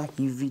 Tuliamua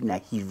hivi na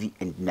hivi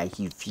and na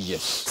hivi.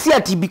 Yes. See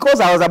ati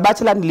because I was a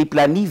bachelor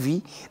niliplan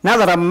hivi, now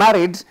that I'm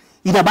married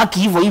inabaki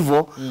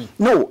hivyo.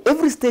 No,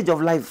 every stage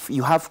of life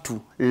you have to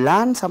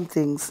learn some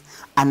things,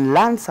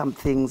 unlearn some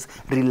things,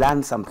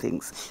 relearn some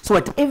things. So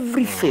at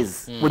every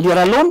phase, when you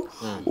are alone,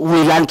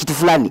 we learn kitu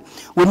fulani.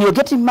 When you're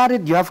getting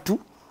married, you have to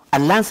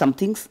unlearn some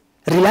things,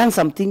 relearn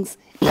some things,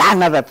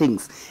 learn other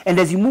things. And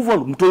as you move on,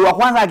 mtu wa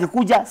kwanza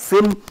akikuja,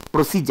 same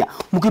procedure.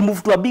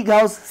 Move to a big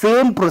house,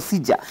 same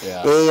procedure.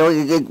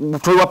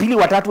 Mtu wa pili,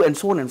 watatu, and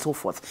so on and so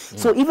forth.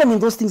 So even in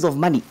those things of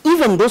money,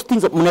 even those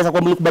things, mnaweza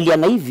kwa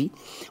mlikubaliana hivi,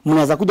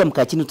 mnaweza kuja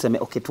mkaa chini tuseme,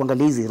 okay,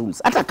 tuangalie hizi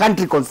rules. Hata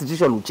country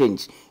constitution will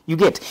change. You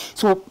get?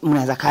 So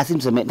mnaweza kaa chini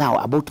tuseme, now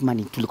about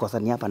money,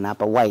 tulikosania hapa na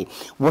hapa, why?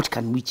 What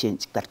can we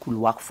change that could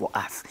work for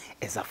us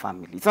as a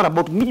family? It's not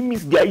about mimi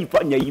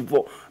sijaifanya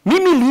hivyo.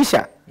 Mimi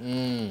liisha.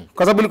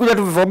 Kwa sababu ilikuja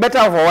tu for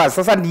better or for worse.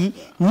 Sasa ni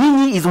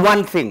nyinyi is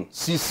one thing.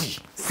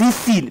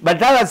 Sisi. But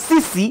that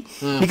sisi,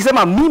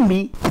 nikisema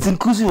mimi, it's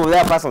inclusive of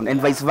that person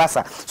and vice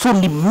versa. So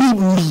ni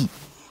mimi.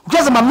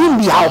 Ukisema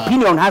mimi, our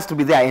opinion has to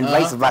be there and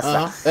vice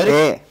versa.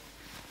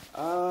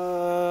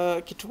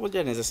 Kitu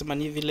moja naweza sema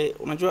ni vile,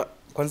 unajua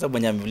kwanza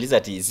mwenye ameuliza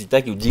ati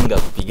sitaki ujinga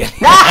kupigana.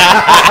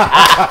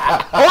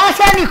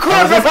 Wacha ni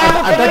kosa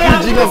sana.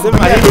 Ataki ujinga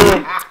kusema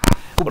hivyo.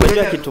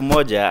 Unajua kitu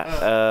moja,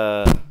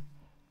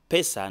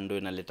 pesa ndio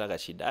inaletaka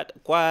shida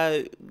kwa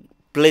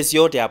place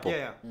yote hapo.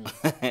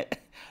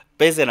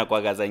 Pesa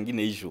inakuwa gaza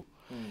nyingine issue.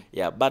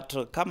 But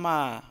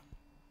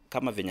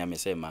kama venye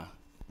amesema,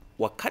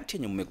 wakati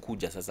yenye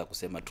mmekuja sasa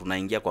kusema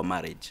tunaingia kwa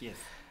marriage.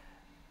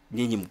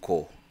 Nyinyi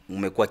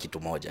mmekuwa kitu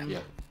moja.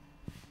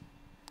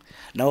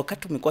 Na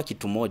wakati mmekuwa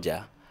kitu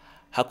moja,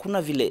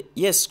 hakuna vile,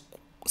 yes,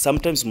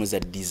 sometimes mnaweza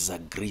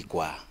disagree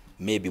kwa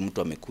maybe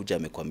mtu amekuja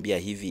amekwambia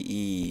hivi,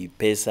 hii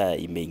pesa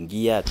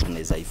imeingia,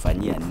 tunaweza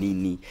ifanyia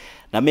nini,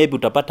 na maybe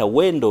utapata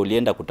wendo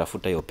ulienda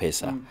kutafuta hiyo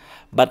pesa.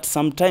 But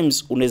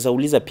sometimes unaweza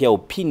uliza pia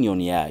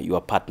opinion ya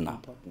your partner.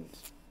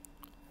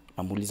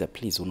 namuuliza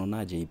please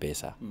unaonaje hii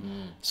pesa?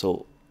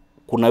 So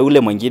kuna yule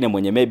mwingine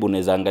mwenye maybe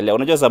unaweza angalia.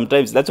 Unajua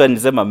sometimes that's why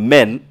nilisema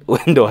men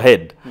window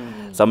head.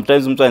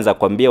 Sometimes mtu anaweza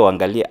kwambia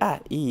uangalie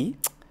hii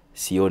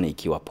sioni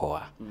ikiwa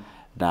poa.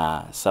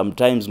 Na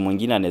sometimes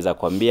mwingine anaweza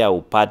kwambia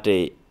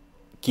upate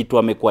kitu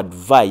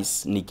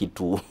amekuadvise ni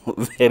kitu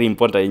very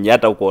important yenye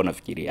hata uko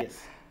unafikiria. Yes.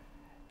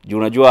 Juu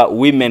unajua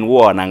women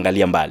huwa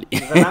wanaangalia mbali.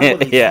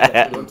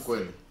 Yeah.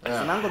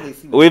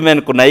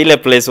 Women kuna ile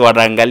place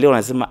wanaangalia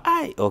wanasema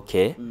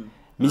okay.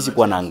 Mimi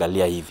sikuwa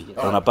naangalia hivi.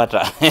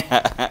 Unapata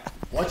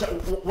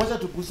wacha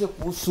tukusie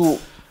kuhusu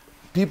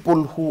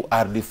people who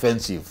are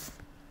defensive.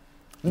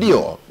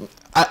 Ndio.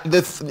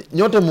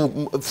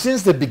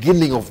 Since the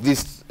beginning of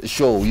this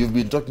show, you've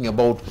been talking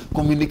about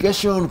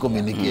communication,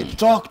 communicate.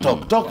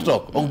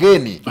 Talk.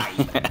 Ongeni.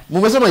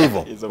 Mumesema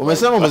hivyo.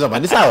 Umesema.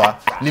 Ni sawa,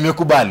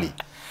 nimekubali.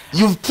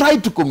 You've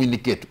tried to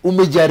communicate.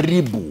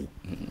 Umejaribu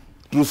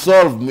to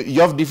solve.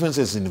 You have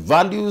differences in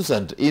values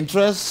and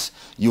interests.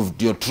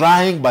 You're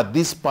trying, but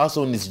this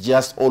person is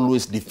just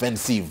always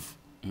defensive.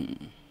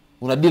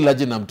 Unadeal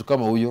aje na mtu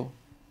kama huyo,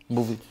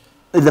 Mbuvi?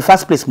 In the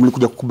first place,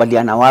 mlikuja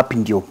kukubaliana wapi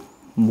ndio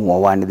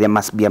muoane? There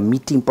must be a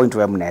meeting point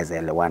where mnaweza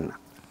elewana.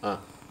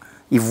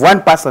 If one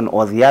person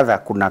or the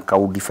other kuna ka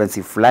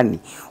defensive fulani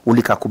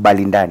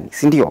ulikakubali ndani,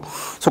 si ndio?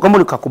 So kama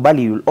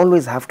ulikakubali, you'll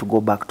always have to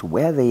go back to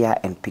where they are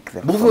and pick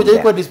them. Mbuvi,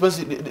 hujaikuwa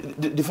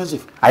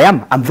defensive?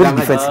 I'm very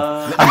defensive.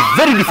 I'm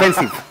very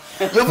defensive.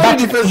 You're very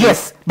defensive?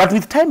 Yes, but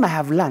with time I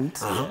have learned,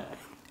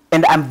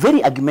 and I'm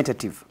very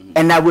argumentative,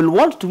 and I will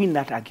want to win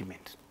that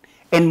argument.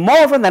 And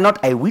more often than not,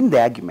 I win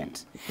the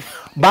argument.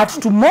 But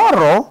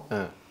tomorrow,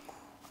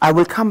 I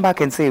will come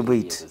back and say,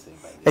 wait.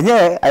 And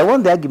yeah, I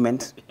won the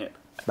argument,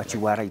 but you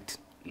were right.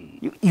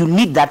 You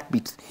need that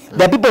bit.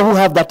 There are people who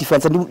have that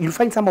defense, and you'll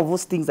find some of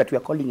those things that we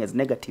are calling as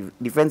negative,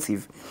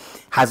 defensive,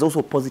 has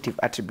also positive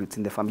attributes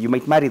in the family. You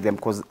might marry them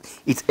because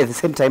it's at the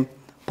same time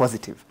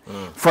positive.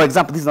 For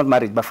example, this is not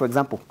marriage, but for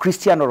example,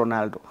 Cristiano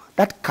Ronaldo,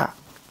 that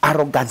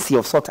arrogancy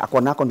of sort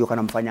akonako ndio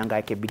kanamfanyanga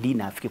yake bidii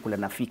na afike kule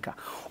nafika.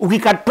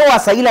 Ukikatoa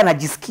saila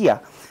anajisikia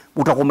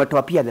utakuwa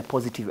umetoa pia the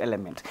positive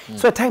element.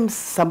 So at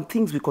times some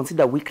things we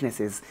consider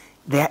weaknesses,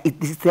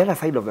 this is the other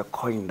side of a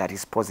coin that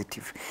is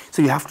positive.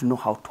 So you have to know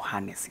how to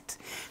harness it.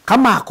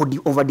 Kama ako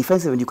over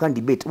defensive and you can't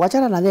debate,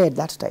 wachana na there at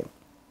that time.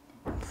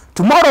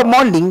 Tomorrow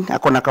morning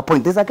akona ka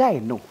point, there's a guy,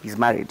 no, he's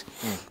married.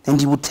 And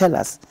he would tell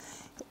us,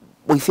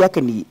 wife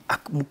yake ni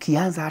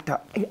mkianza hata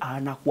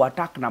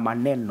anakuattack na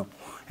maneno.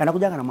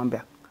 Anakuja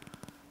anamwambia,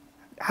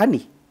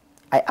 honey,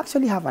 I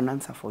actually have an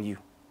answer for you,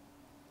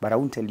 but I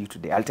won't tell you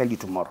today. I'll tell you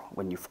tomorrow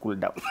when you've cooled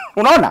down.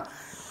 Unaona?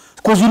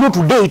 Because you know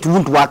today it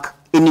won't work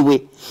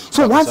anyway.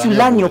 So once you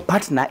learn your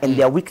partner and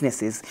their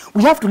weaknesses,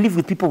 we have to live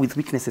with people with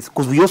weaknesses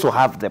because we also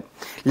have them.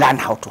 Learn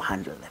how to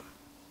handle them,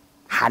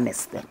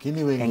 harness them,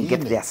 and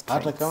get their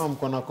strengths. Hata kama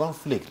mko na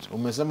conflict,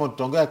 umesema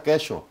utongea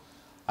kesho,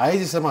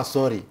 haizi sema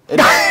sorry.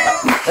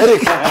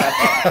 Erick.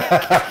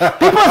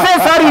 People say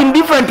sorry in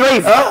different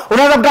ways.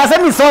 Unaweza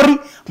kusema sorry,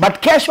 but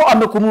kesho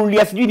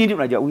amekununulia sijui nini,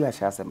 unajua huyu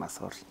ashasema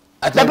sorry.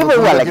 The people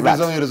who are like that.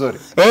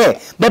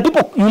 The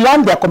people, you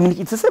learn their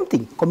communication. It's the same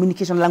thing.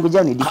 Communication language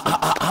is different.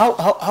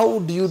 How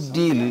do you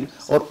deal,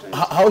 or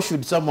how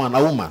should someone,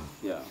 a woman,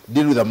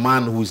 deal with a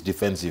man who is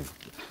defensive?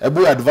 A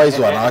boy advice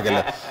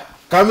wanawake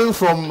coming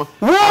from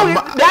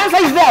the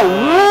answer is there.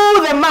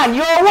 Woo the man,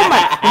 you're a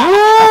woman.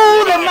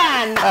 Woo the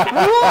man.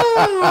 Woo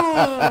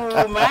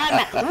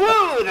man.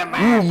 Woo the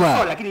man.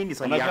 Oh, lakini hii ni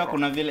swali yako.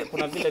 Kuna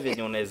vile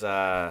vyenye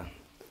unaweza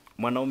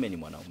mwanaume ni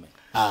mwanaume.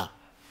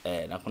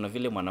 Na kuna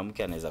vile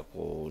mwanamke anaweza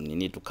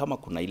kunini tu kama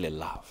kuna ile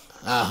love.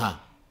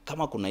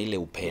 Kama kuna ile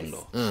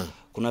upendo.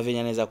 Kuna vyenye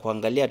anaweza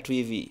kuangalia tu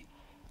hivi.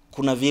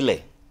 Kuna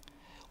vile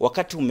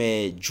wakati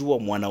umejua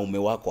mwanaume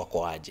wako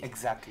ako aje.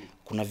 Exactly.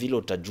 Kuna vile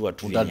utajua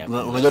tu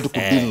unajua tu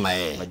kudeal na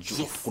yeye.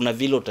 Kuna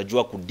vile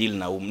utajua kudeal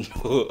na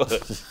mtu.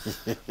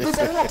 There's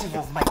a relative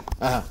of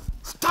mine.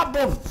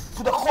 Stubborn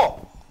to the core.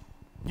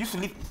 Used to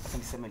live in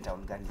the cement town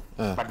Gani,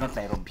 but not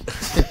Nairobi.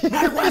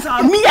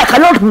 Me, I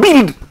cannot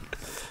build.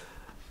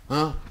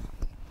 I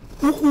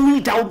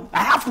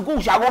have to go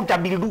shawota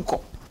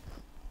biliduko.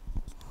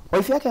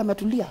 Wife yake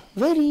ametulia.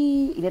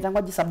 Very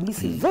inatangwaje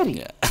submissive.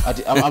 Very.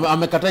 Ati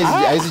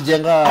amekataa hizi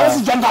jenga.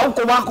 Hizi jenga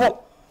huko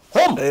wako.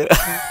 Home.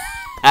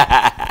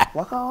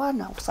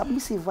 Wakawana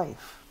submissive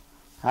wife.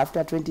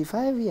 After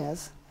 25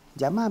 years,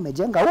 jamaa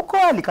amejenga huko,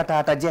 alikataa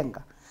hata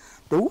jenga.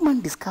 The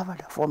woman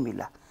discovered a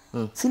formula.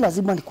 Si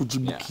lazima ni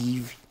kujibuki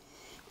hivi.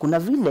 Kuna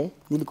vile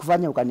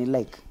nilikufanya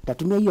ukanilike.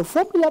 Tatumia hiyo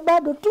formula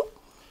bado tu.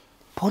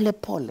 Pole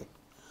pole.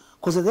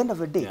 Because at the end of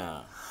the day,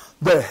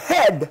 the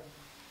head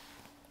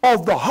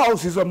of the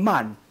house is a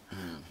man,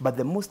 but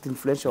the most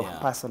influential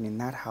person in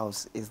that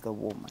house is the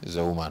woman. Is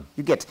a woman.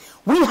 You get?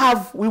 We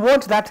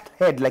want that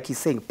head, like he's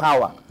saying,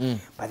 power,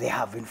 but they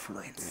have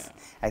influence.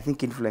 I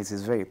think influence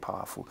is very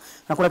powerful.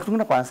 Na kuna kitu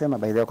kingine kwa nasema,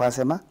 by the way, kwa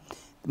nasema,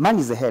 man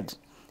is the head.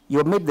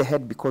 you're made the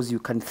head because you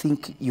can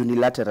think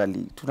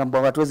unilaterally.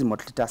 Tunaambia watu wezi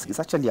multitask. It's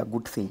actually a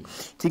good thing.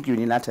 Think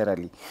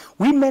unilaterally.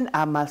 Women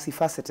are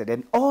multifaceted,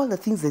 and all the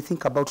things they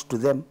think about to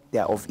them,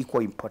 they are of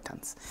equal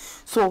importance.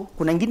 So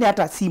kuna ingine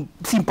hata si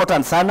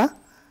important sana,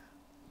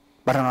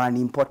 but anaona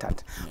ni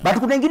important. But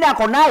kuna ingine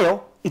ako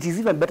nayo, it is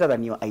even better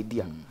than your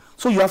idea.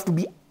 So you have to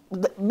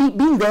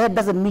being the head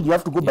doesn't mean you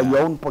have to go by your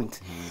own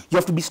point. You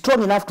have to be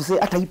strong enough to say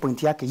hata hii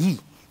point yake hii.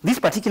 This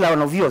particular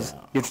one of yours,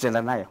 ndio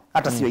tutaenda nayo.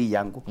 Hata sio hii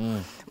yangu.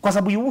 Kwa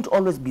sababu you won't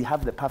always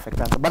have the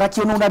perfect answer. But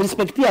akiona una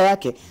respect pia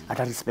yake,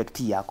 ata respect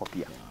yako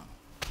pia.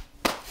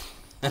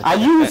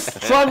 Are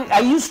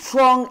you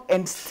strong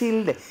and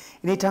still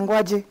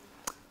inaitangwaje?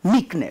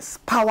 Meekness,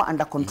 power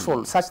under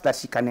control, such that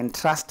she can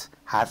entrust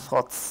her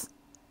thoughts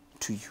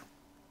to you.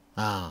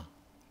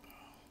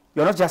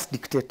 You're not just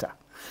dictator.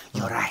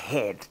 You're a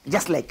head.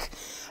 Just like,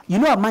 you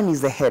know, a man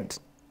is the head.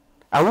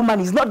 A woman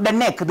is not the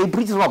neck. They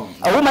preach wrong.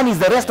 A woman is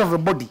the rest of the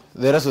body.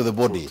 The rest of the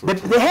body.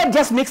 The head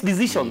just makes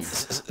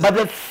decisions. But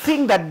the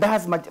thing that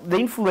does the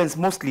influence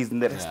mostly is in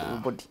the rest of the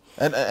body.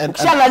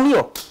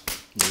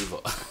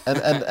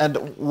 And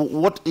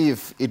what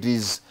if it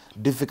is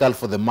difficult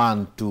for the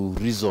man to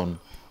reason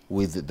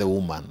with the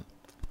woman?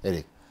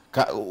 Eric,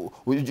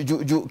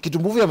 kitu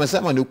Mbuvi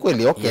amesema ni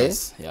ukweli, okay.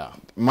 Yes, yeah.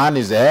 Man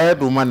is the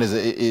head, woman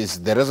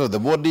is the rest of the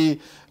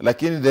body,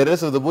 lakini the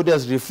rest of the body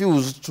has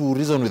refused to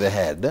reason with the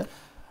head.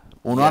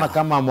 Unaona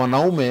kama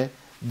mwanaume,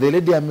 the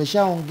lady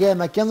ameshaongea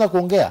na kianza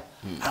kuongea,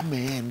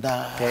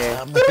 ameenda.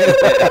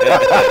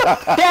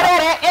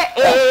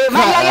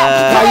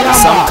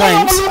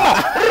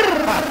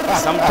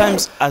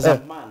 Sometimes as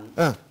a man,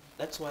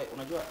 that's why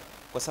unajua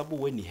kwa sababu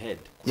wewe ni head,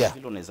 kuna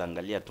vile unaweza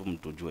angalia tu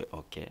mtu ujue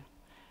okay.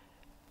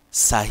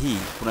 Sahi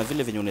kuna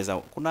vile venye unaweza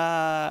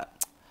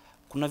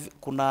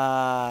kuna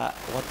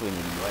watu wenye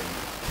miwani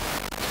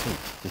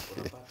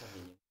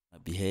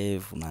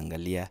behave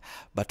unaangalia,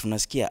 but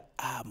unasikia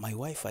my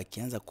wife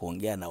akianza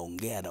kuongea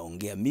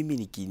naongea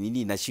mimi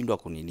nini nashindwa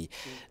kunini.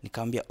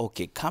 Nikamwambia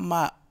okay,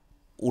 kama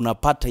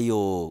unapata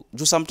hiyo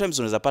juu sometimes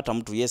unaweza pata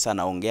mtu yes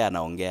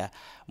anaongea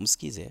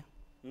msikize.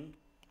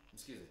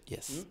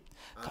 Yes.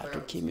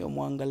 Katu kimya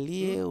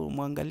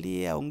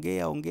muangalie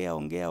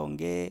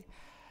ongea.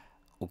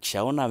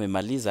 Ukishaona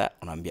amemaliza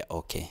unaambia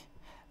okay,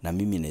 na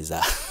mimi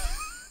naweza.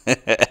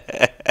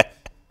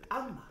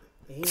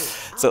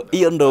 So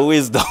hiyo ndo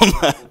wisdom.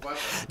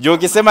 Jo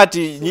ukisema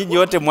ati nyinyi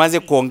wote mwanze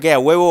kuongea,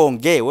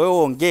 wewe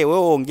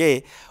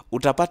ongee,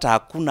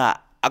 utapata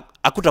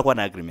hakutakuwa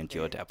na agreement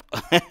yote hapo.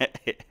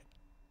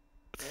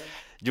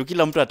 Jo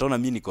kila mtu ataona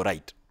mimi niko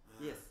right.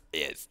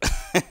 Yes.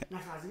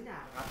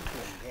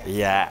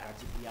 Yeah.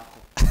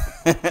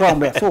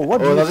 So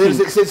what do you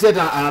think?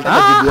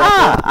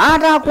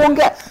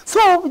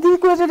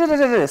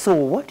 So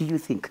what do you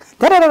think?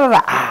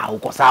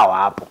 Uko sawa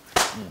hapo.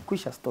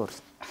 Kwisha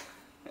stories.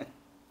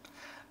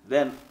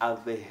 Then as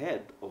the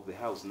head of the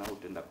house now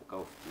utaenda kukaa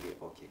ufikirie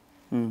okay.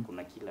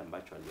 Kuna kile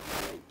ambacho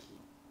aliongea hiki.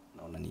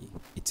 Naona ni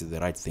it's the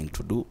right thing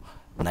to do.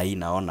 Na hii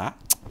naona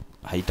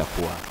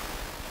haitakuwa.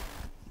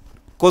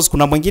 Cause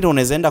kuna mwingine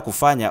unaweza enda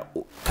kufanya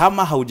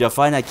kama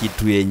haujafanya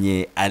kitu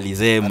yenye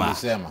alisema.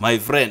 My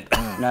friend.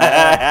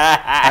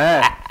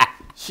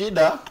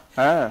 Shida.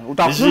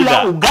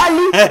 Utakula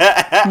ugali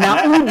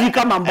na uji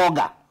kama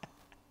mboga.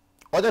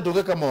 Wacha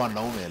tuke kama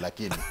wanaume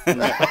lakini.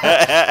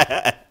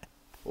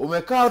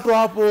 Umekaa tu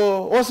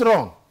hapo, what's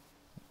wrong?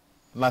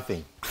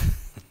 Nothing.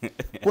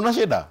 Kuna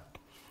shida?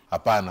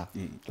 Hapana.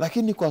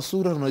 Lakini kwa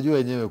sura unajua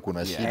yenyewe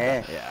kuna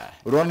shida.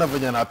 Unaona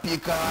venye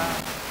anapika,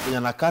 venye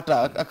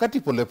anakata,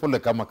 akati polepole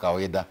kama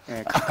kawaida.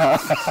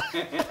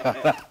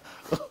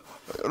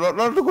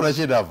 Unaona kuna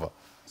shida hapa.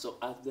 So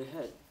as the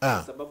head,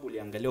 sababu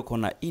uliangalia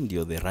ukaona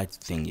ndio the right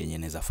thing yenye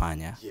naweza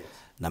fanya,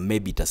 na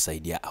maybe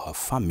itasaidia our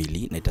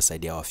family na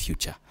itasaidia our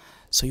future.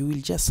 So you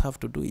will just have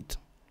to do it.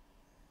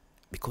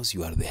 Because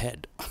you are the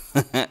head.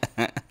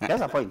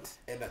 That's a point.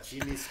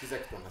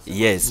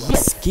 Yes.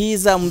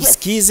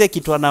 Msikize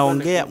kitu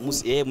anaongea,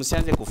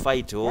 msianze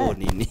kufight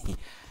nini.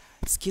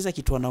 Sikiza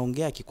kitu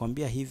anaongea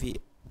akikwambia hivi,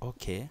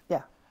 okay.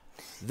 Yeah.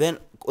 Then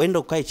uende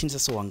ukae chini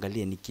sasa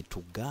uangalie ni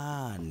kitu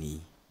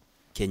gani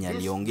Kenya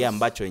aliongea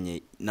ambacho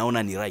yenye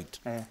naona ni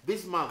right.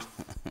 This month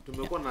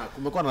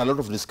kumekuwa na a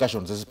lot of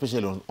discussions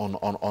especially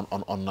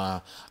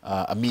on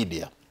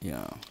media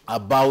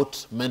about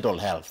mental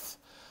health.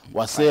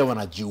 Wase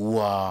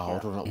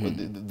wanajiua,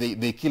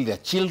 they kill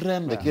their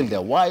children, they kill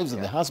their wives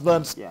and their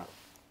husbands,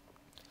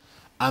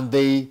 and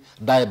they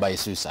die by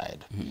suicide.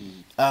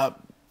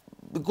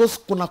 Because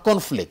kuna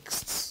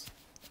conflicts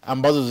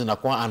ambazo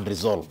zinakuwa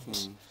unresolved.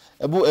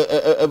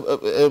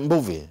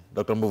 Mbuvi,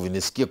 Dr. Mbuvi,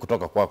 nisikie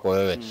kutoka kwako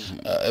wewe.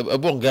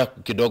 Ongea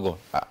kidogo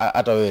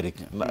hata wewe Erick.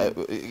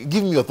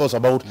 Give me your thoughts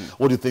about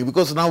what you think,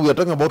 because now we are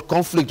talking about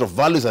conflict of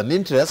values and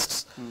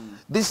interests.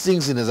 These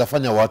things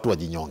zinawezafanya watu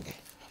wajinyonge.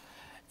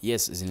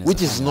 Yes,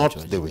 which is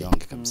not the way.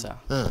 Kabisa.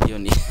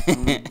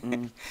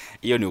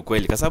 Hiyo ni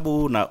ukweli kwa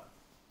sababu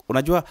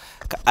unajua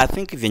I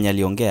think venye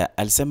aliongea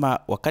alisema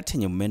wakati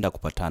yenye mmeenda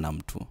kupatana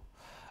mtu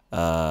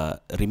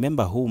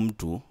remember who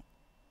mtu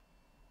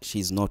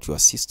she's not your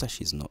sister,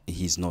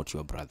 he's not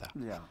your brother.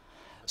 Yeah.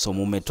 So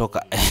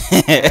mumetoka.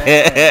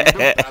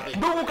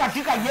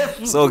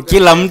 So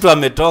kila mtu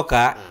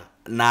ametoka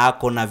na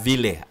ako na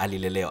vile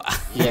alilelewa.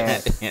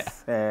 Yes.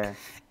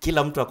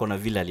 Kila mtu ako na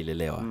vile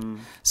alilelewa.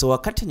 So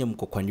wakati nye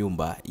mko kwa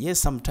nyumba,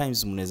 yes,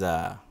 sometimes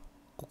mnaweza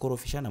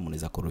kukorofishana,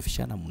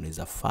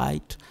 mnaweza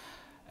fight.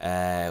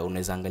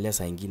 Unaweza angalia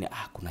saa nyingine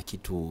kuna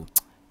kitu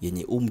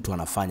yenye mtu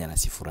anafanya na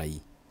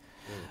sifurahi.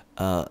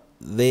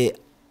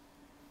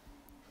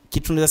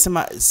 Kitu naweza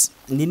sema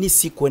nini,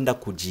 si kwenda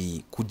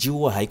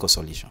kujiua haiko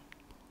solution.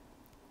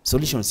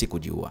 Solution si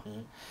kujiua.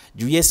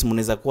 Juu yes,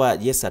 mnaweza kuwa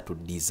yes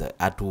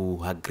atu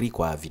agree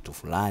kwa vitu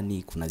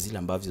fulani, kuna zile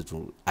ambavyo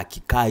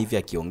akikaa hivi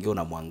akiongea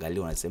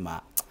unamwangalia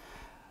unasema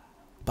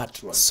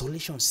but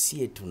solution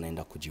si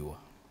tunaenda kujiua.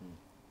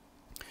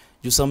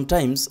 Juu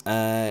sometimes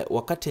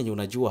wakati yenye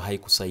unajua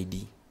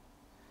haikusaidii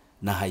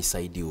na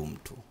haisaidii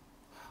mtu.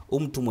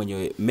 Mtu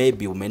mwenye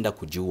maybe umeenda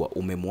kujiua,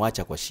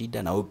 umemwacha kwa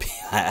shida na upi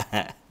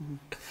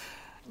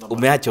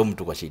umeacha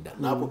mtu kwa shida.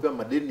 Na hapo pia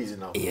madeni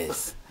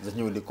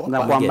zenye ulikopa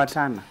na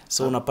kuambatana.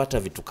 So unapata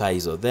vitu kaa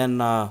hizo.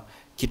 Then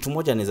kitu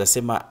moja naweza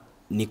sema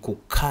ni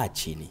kukaa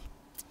chini.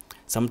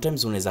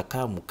 Sometimes unaweza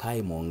kaa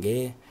mkae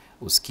muongee,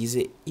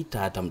 usikize, ita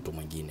hata mtu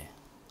mwingine.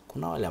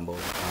 Kuna wale ambao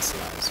unaweza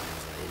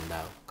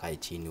enda kae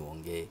chini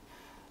uongee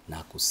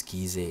na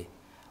kusikize.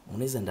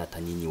 Unaweza enda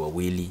hata nyinyi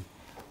wawili.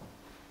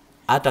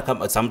 Hata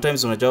kama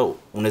sometimes unajua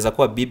unaweza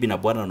kuwa bibi na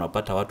bwana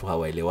unapata watu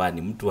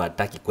hawaelewani, mtu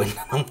hataki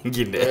kwenda na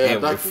mwingine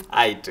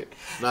fight.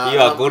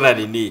 Hiyo hakuna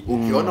nini.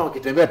 Ukiona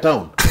wakitembea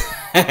town.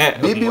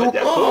 Bibi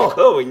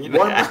huko wengine.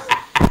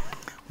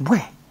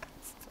 Bwe.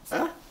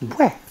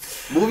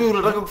 Mbuvi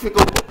unataka kufika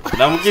huko.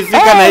 Na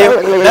mkifika na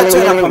hiyo that's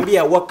why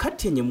nakwambia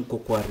wakati yenye mko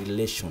kwa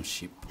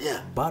relationship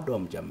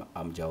bado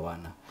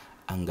amjawana,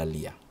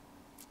 angalia.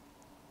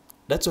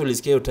 That's why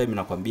ulisikia hiyo time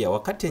nakwambia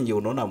wakati yenye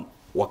unaona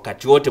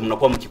wakati wote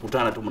mnakuwa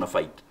mkikutana tu mna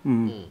fight.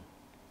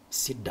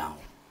 Sit down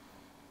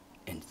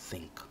and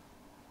think.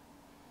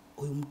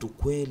 Huyu mtu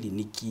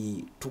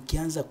kweli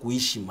tukianza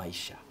kuishi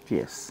maisha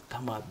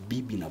kama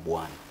bibi na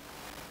bwana,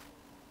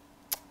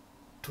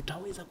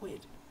 tutaweza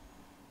kweli?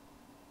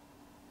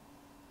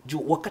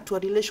 Juu wakati wa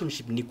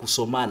relationship ni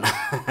kusomana.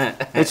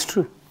 It's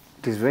true.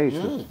 It is very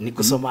true. Ni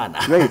kusomana.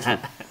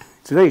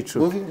 It's very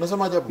true.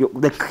 Unasema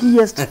ajabu. The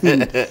keyest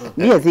thing,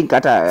 me I think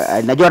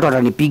hata najua watu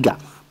watanipiga,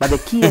 but the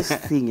keyest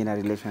thing in a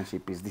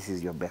relationship is this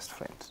is your best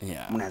friend.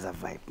 Yeah. Mnaweza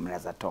vibe,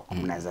 mnaweza talk,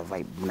 mnaweza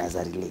vibe,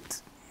 mnaweza relate.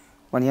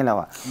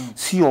 Wanielewa?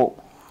 Sio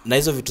na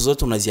hizo vitu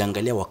zote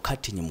unaziangalia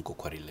wakati ni mko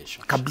kwa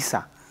relationship.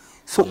 Kabisa.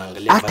 So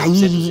hata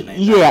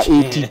hiyo ya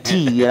ATT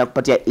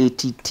yanakupatia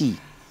ATT.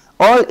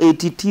 All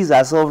ATTs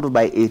are solved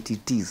by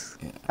ATTs.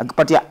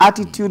 Akipatia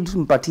attitude,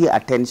 mpatie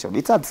attention.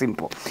 It's that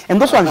simple.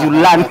 And those ones you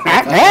learn.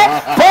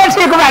 Pochi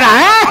kubana.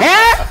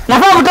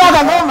 Nafaa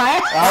kutoka ngoma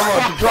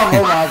tutoa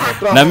ngoma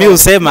hapo. Na mimi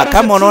usema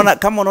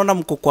kama unaona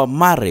mko kwa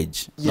marriage,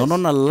 na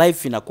unaona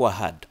life inakuwa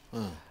hard.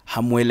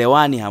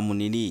 Hamuelewani,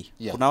 hamunini.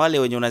 Kuna wale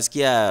wenye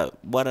unasikia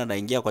bwana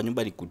anaingia kwa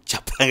nyumba ni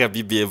kuchapanga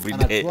bibi every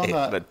day.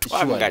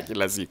 Anatwanga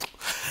kila siku.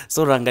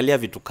 So unaangalia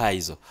vitu kaa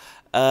hizo.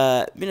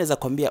 Mimi naweza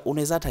kwambia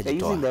unaweza hata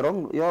jitoa.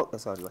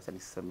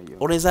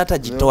 Unaweza hata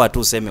jitoa tu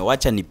useme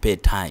wacha nipe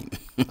time.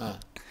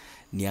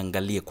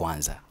 Niangalie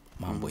kwanza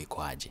mambo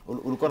iko aje.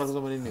 Ulikuwa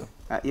unasema nini?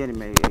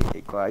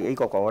 Hiyo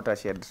iko kwa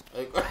watershed.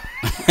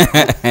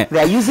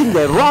 They are using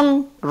the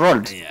wrong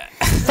road.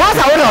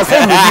 Sasa wewe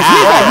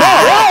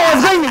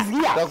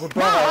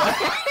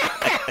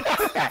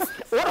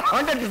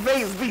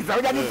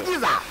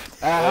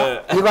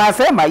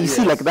unasema you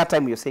see like that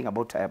time you're saying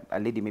about a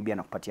lady maybe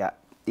anakupatia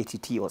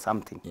ATT or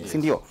something.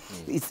 Sindio?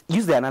 It's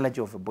use the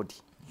analogy of a body.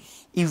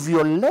 If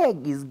your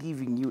leg is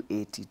giving you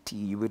ATT,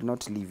 you will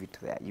not leave it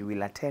there. You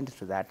will attend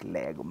to that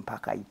leg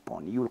mpaka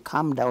ipone. You will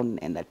come down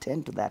and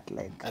attend to that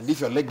leg. And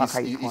if your leg is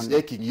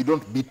aching, you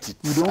don't beat it.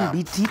 You don't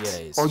beat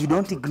it or you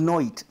don't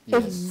ignore it.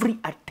 Every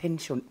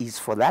attention is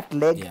for that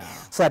leg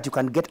so that you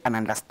can get an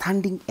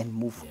understanding and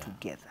move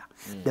together.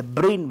 The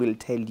brain will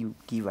tell you,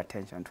 give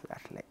attention to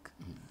that leg.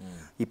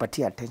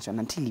 Ipatie attention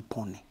until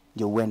ipone.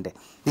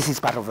 This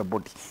is part of the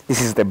body.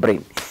 This is the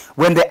brain.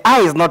 When the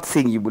eye is not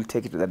seeing, you will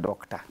take it to the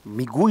doctor.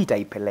 Miguu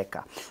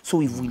itaipeleka.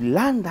 So if we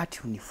learn that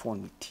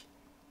uniformity,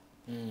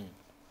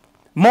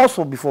 more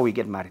so before we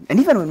get married, and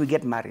even when we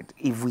get married,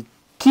 if we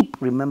keep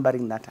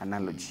remembering that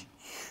analogy,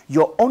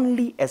 you're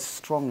only as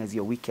strong as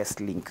your weakest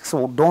link.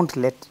 So don't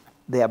let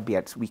there be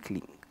a weak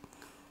link.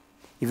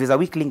 If there's a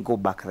weak link, go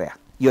back there.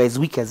 You're as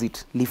weak as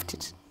it. Lift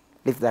it.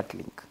 Lift that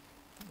link.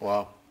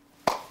 Wow.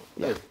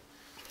 Yeah.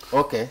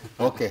 Okay.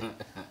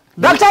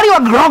 Doctor, you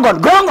are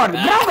Grongon.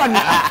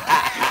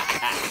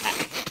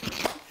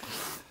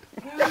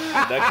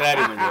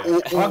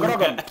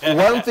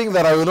 One thing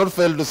that I will not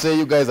fail to say,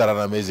 you guys are an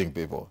amazing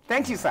people.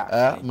 Thank you,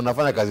 sir.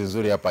 Mnafanya kazi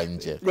nzuri hapa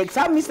nje. The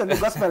psalmist and the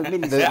gospel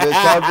minister.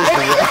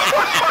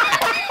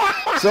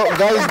 So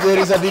guys, there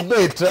is a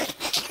debate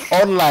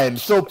online.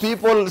 So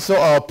people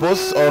saw our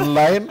posts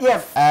online.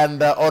 Yes.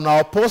 And on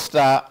our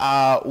poster,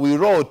 we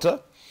wrote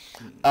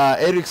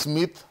Erick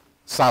Smith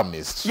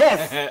psalmist.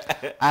 Yes.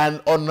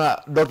 And on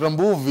Dr.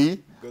 Mbuvi,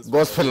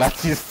 gospel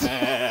artist.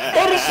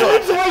 Erick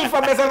Smith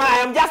I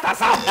am just a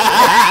psalm.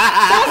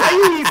 Sasa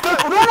hii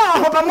unaona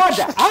wako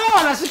pamoja. Hao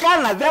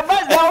wanashikana. They are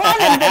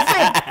one and the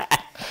same.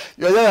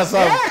 You're just a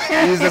psalm.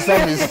 He's a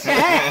psalmist.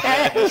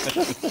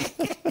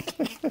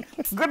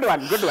 Good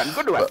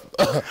one.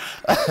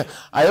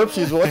 I hope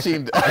she's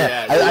watching.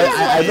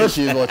 I know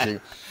she's watching.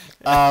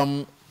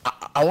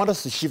 I want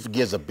us to shift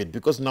gears a bit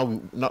because now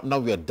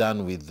we are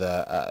done with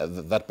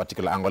that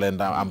particular angle,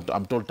 and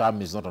I'm told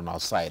time is not on our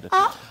side.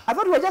 I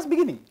thought we were just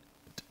beginning.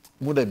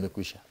 Muda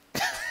imekwisha.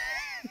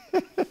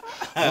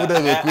 Muda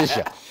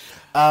imekwisha.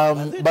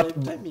 But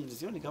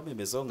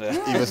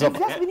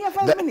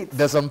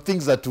there's some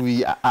things that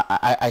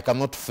I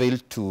cannot fail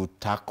to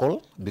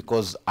tackle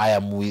because I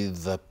am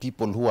with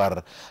people who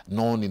are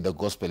known in the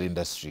gospel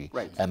industry,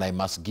 right. And I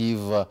must give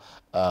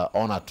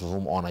honor to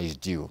whom honor is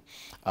due.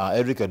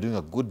 Erick, you're doing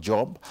a good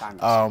job.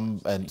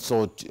 And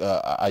so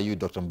are you,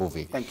 Dr.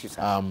 Mbuvi. Thank you,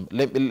 sir.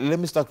 Let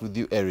me start with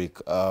you, Erick.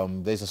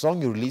 There's a song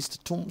you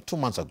released two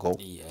months ago.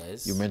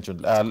 Yes. You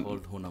mentioned. It's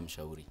called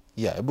Hunamshauri.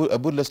 Yeah,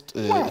 Abu, let's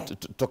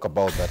talk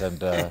about that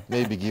and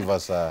maybe give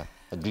us a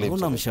glimpse.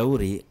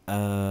 Hunamshauri,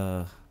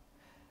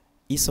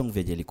 hii song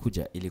vile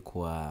ilikuja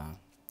ilikuwa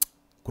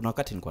kuna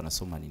wakati nilikuwa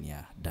nasoma nini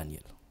ya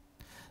Daniel.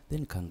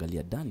 Then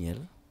kaangalia Daniel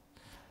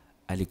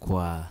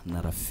alikuwa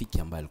na rafiki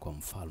ambaye alikuwa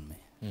mfalme.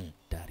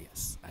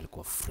 Darius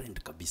alikuwa friend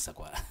kabisa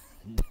kwa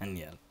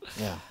Daniel.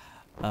 Yeah.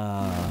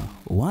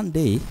 One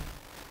day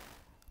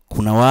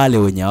kuna wale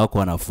wenye wako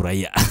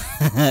wanafurahia.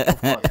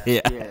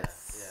 Yeah. Yes.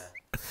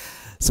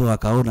 So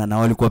wakaona na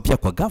walikuwa pia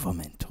kwa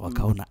government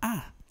wakaona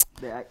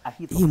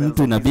hii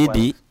mtu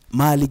inabidi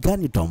mahali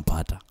gani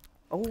tumpata.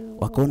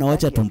 Wakaona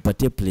wacha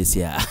tumpatie place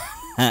ya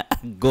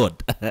God.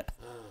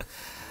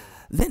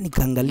 Then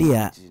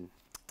nikaangalia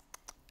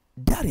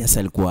Darius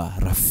alikuwa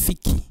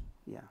rafiki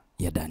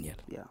ya Daniel.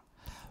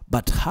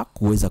 But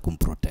hakuweza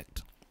kumprotect.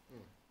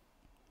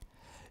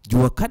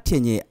 Juu wakati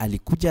yenye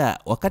alikuja,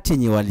 wakati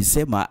yenye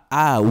walisema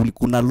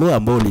kuna law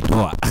ambao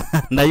ulitoa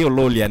na hiyo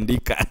law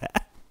uliandika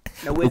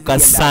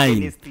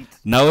ukasign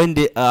na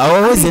wende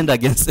always end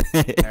against.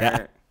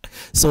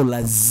 So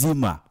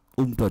lazima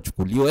mtu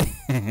achukuliwe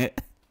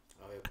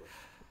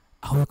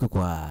awekwe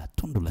kwa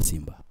tundu la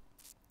simba.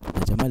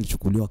 Na jamaa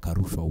alichukuliwa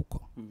karushwa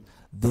huko.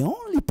 The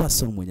only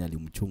person mwenye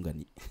alimchunga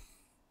ni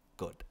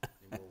God.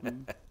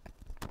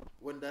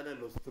 When Daniel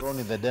was thrown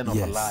in the den of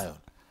a lion,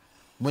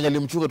 mwenye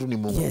alimchunga tu ni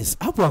Mungu. Yes,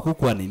 hapo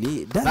hakukuwa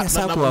nini? Daniel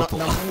hapo hapo.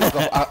 Na Mungu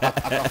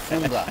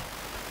akafunga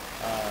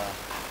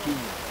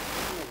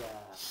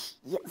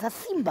za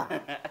simba.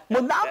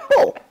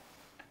 Mnambo.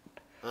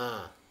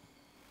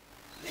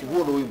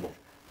 Huo ndo wimbo.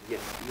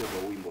 Yes, hiyo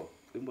ndo wimbo.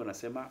 Wimbo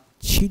nasema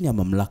chini ya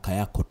mamlaka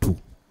yako tu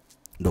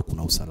ndo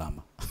kuna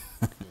usalama.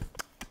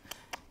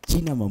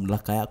 Chini ya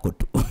mamlaka yako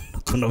tu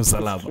kuna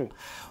usalama.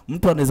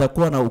 Mtu anaweza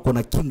kuwa na uko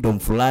na kingdom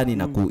fulani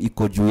na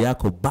iko juu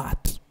yako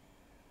but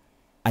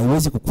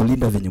haiwezi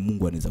kukulinda venye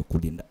Mungu anaweza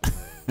kukulinda.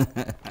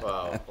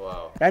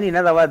 Wow. Yani in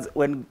other words,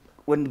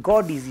 when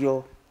God is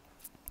your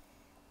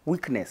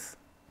weakness,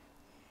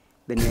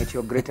 then you're at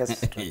your greatest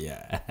strength.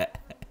 Yeah.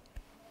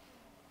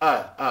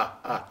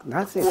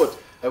 That's it. Quote,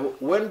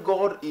 when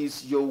God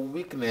is your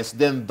weakness,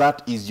 then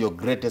that is your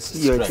greatest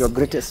strength. You're at your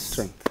greatest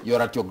strength.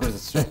 You're at your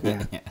greatest strength.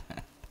 Yeah.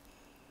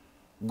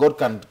 God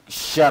can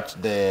shut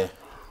the...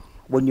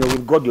 When you're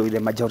with God, you're with the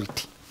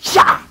majority.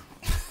 Sha!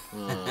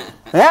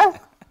 Yeah?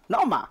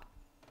 Norma.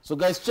 So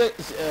guys, check.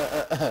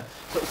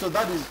 So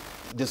that is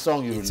the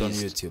song you released.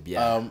 It's on YouTube,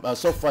 yeah.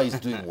 So far it's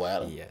doing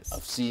well. Yes.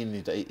 I've seen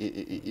it.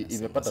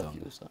 Imepata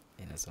views.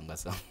 Inasonga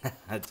sana.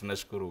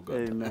 Tunashukuru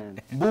God. Amen.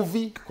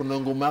 Mbuvi, kuna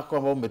ngoma yako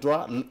ambayo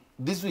umetoa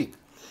this week?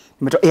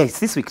 Yeah, it's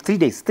this week. 4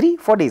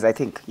 days, I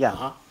think.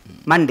 Yeah.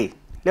 Monday.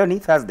 Leo ni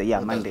Thursday.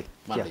 Yeah, Monday.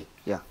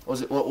 Yeah.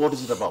 What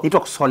is it about? It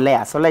talks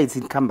Solea. Solea is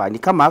in Kamba. Ni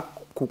kama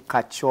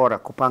kukachora,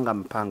 kupanga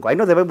mpango. I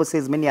know the Bible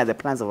says many are the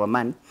plans of a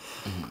man,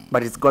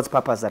 but it's God's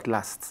purpose that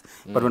lasts.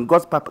 But when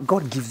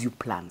God gives you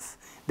plans,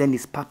 then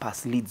his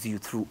purpose leads you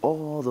through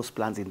all those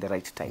plans in the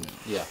right time.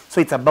 Yeah.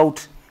 So it's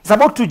about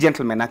two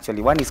gentlemen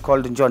actually. One is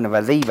called John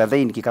Vadhei.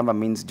 Vadhei in Kikamba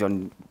means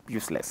John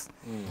useless.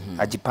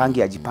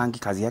 Ajipangi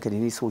kazi yake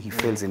nini, so he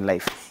fails in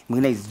life.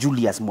 Mwingine is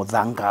Julius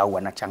Modhanga au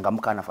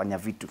anachangamka anafanya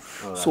vitu.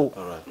 So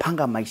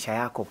panga maisha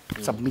yako,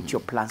 submit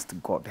your plans to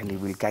God and he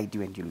will guide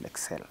you and you'll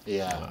excel.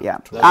 Yeah.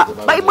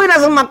 Bible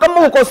inasema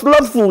kama uko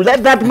slothful,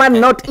 let that man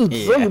not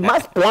eat. So you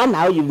must plan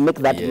how you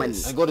make that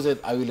money. And God said,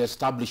 I will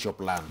establish your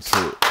plans.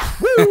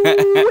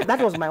 That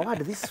was my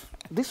word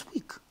this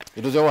week.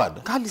 It was your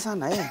word? Kali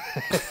sana,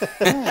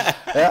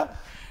 Yeah.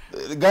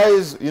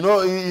 Guys, you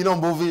know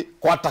Mbuvi,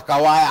 kwata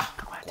kawaya.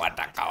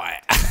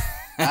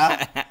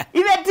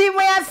 Ile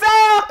timu ya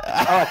sayo.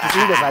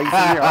 Tusiwe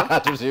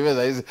saizi. Tusiwe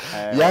saizi.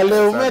 Yale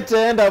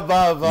umetenda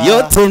baba.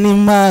 Yote ni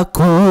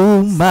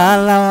makuu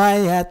mala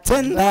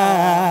wayatenda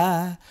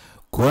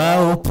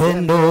kwa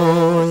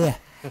upendo.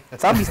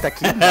 Some Mr.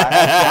 Kimba.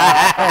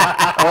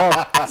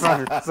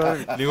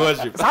 Sorry. The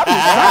worship.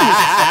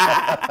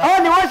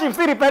 Oh, the worship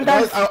free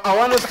repentance. I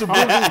want us to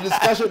bring this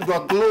discussion to a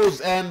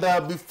close, and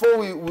before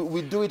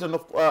we do it, and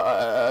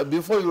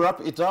before you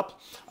wrap it up,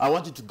 I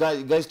want you to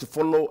guys to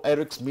follow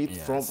Erick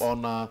Smith from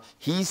on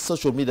his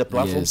social media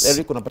platforms.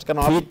 Erick,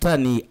 unapatikana wapi? Twitter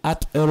ni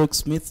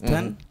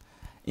 @ErickSmith10,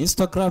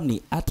 Instagram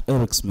ni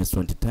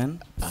 @ErickSmith2010,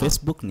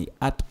 Facebook ni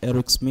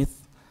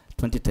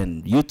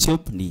 @ErickSmith2010,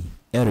 YouTube ni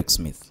Erick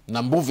Smith.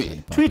 Na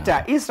Mbuvi.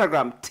 Twitter,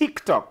 Instagram,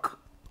 TikTok,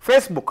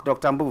 Facebook,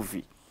 Dr.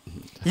 Mbuvi.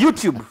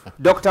 YouTube,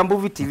 Dr.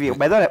 Mbuvi TV.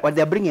 By the way,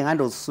 they're bringing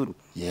handles soon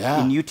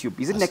in YouTube.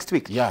 Is it next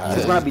week? Yeah.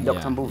 It's going to be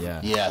Dr. Mbuvi.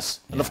 Yes.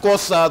 And of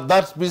course,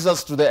 that brings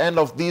us to the end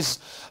of this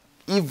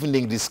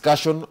evening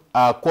discussion.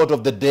 Quote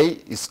of the day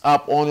is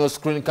up on your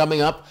screen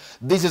coming up.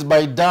 This is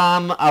by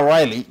Dan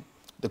O'Reilly.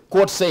 The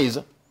quote says,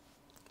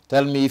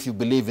 tell me if you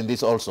believe in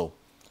this also.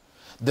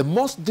 The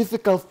most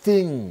difficult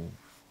thing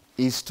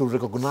is to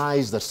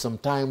recognize that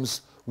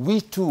sometimes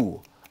we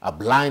too are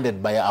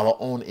blinded by our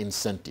own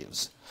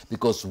incentives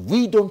because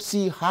we don't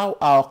see how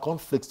our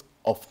conflicts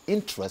of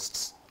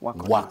interests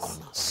work on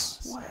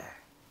us.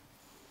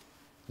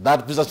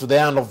 That brings us to the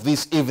end of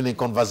this evening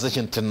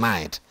conversation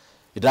tonight.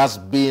 It has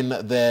been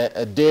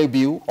the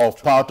debut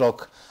of Power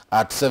Talk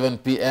at 7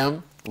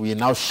 p.m. We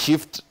now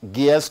shift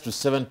gears to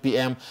 7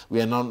 p.m.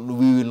 We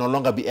will no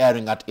longer be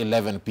airing at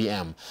 11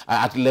 p.m.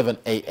 At 11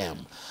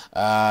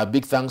 a.m.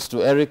 Big thanks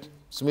to Erick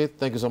Smith.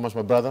 Thank you so much,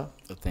 my brother.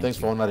 Thanks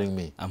for honoring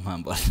me. I'm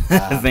humble.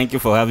 Thank you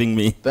for having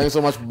me. Thanks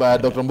so much,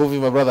 Dr.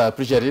 Mbuvi, my brother. I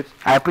appreciate it.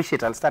 I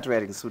appreciate it. I'll start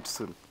wearing suit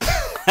soon.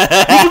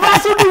 Nikivaa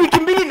suti wiki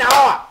mbili na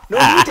hawa.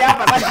 Niite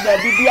hapa sasa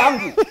bibi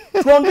yangu.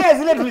 Tuongee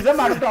zile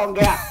tulisema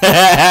tutaongea.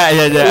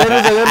 Ladies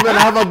and gentlemen,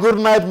 have a good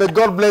night. May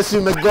God bless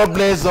you. May God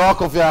bless the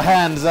work of your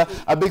hands.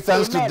 A big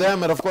thanks to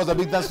them, and of course a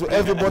big thanks to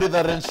everybody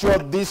that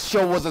ensured this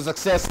show was a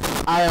success.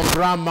 I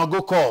am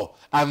Aguko,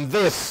 and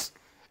this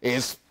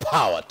is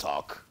Power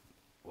Talk.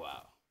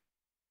 Wow.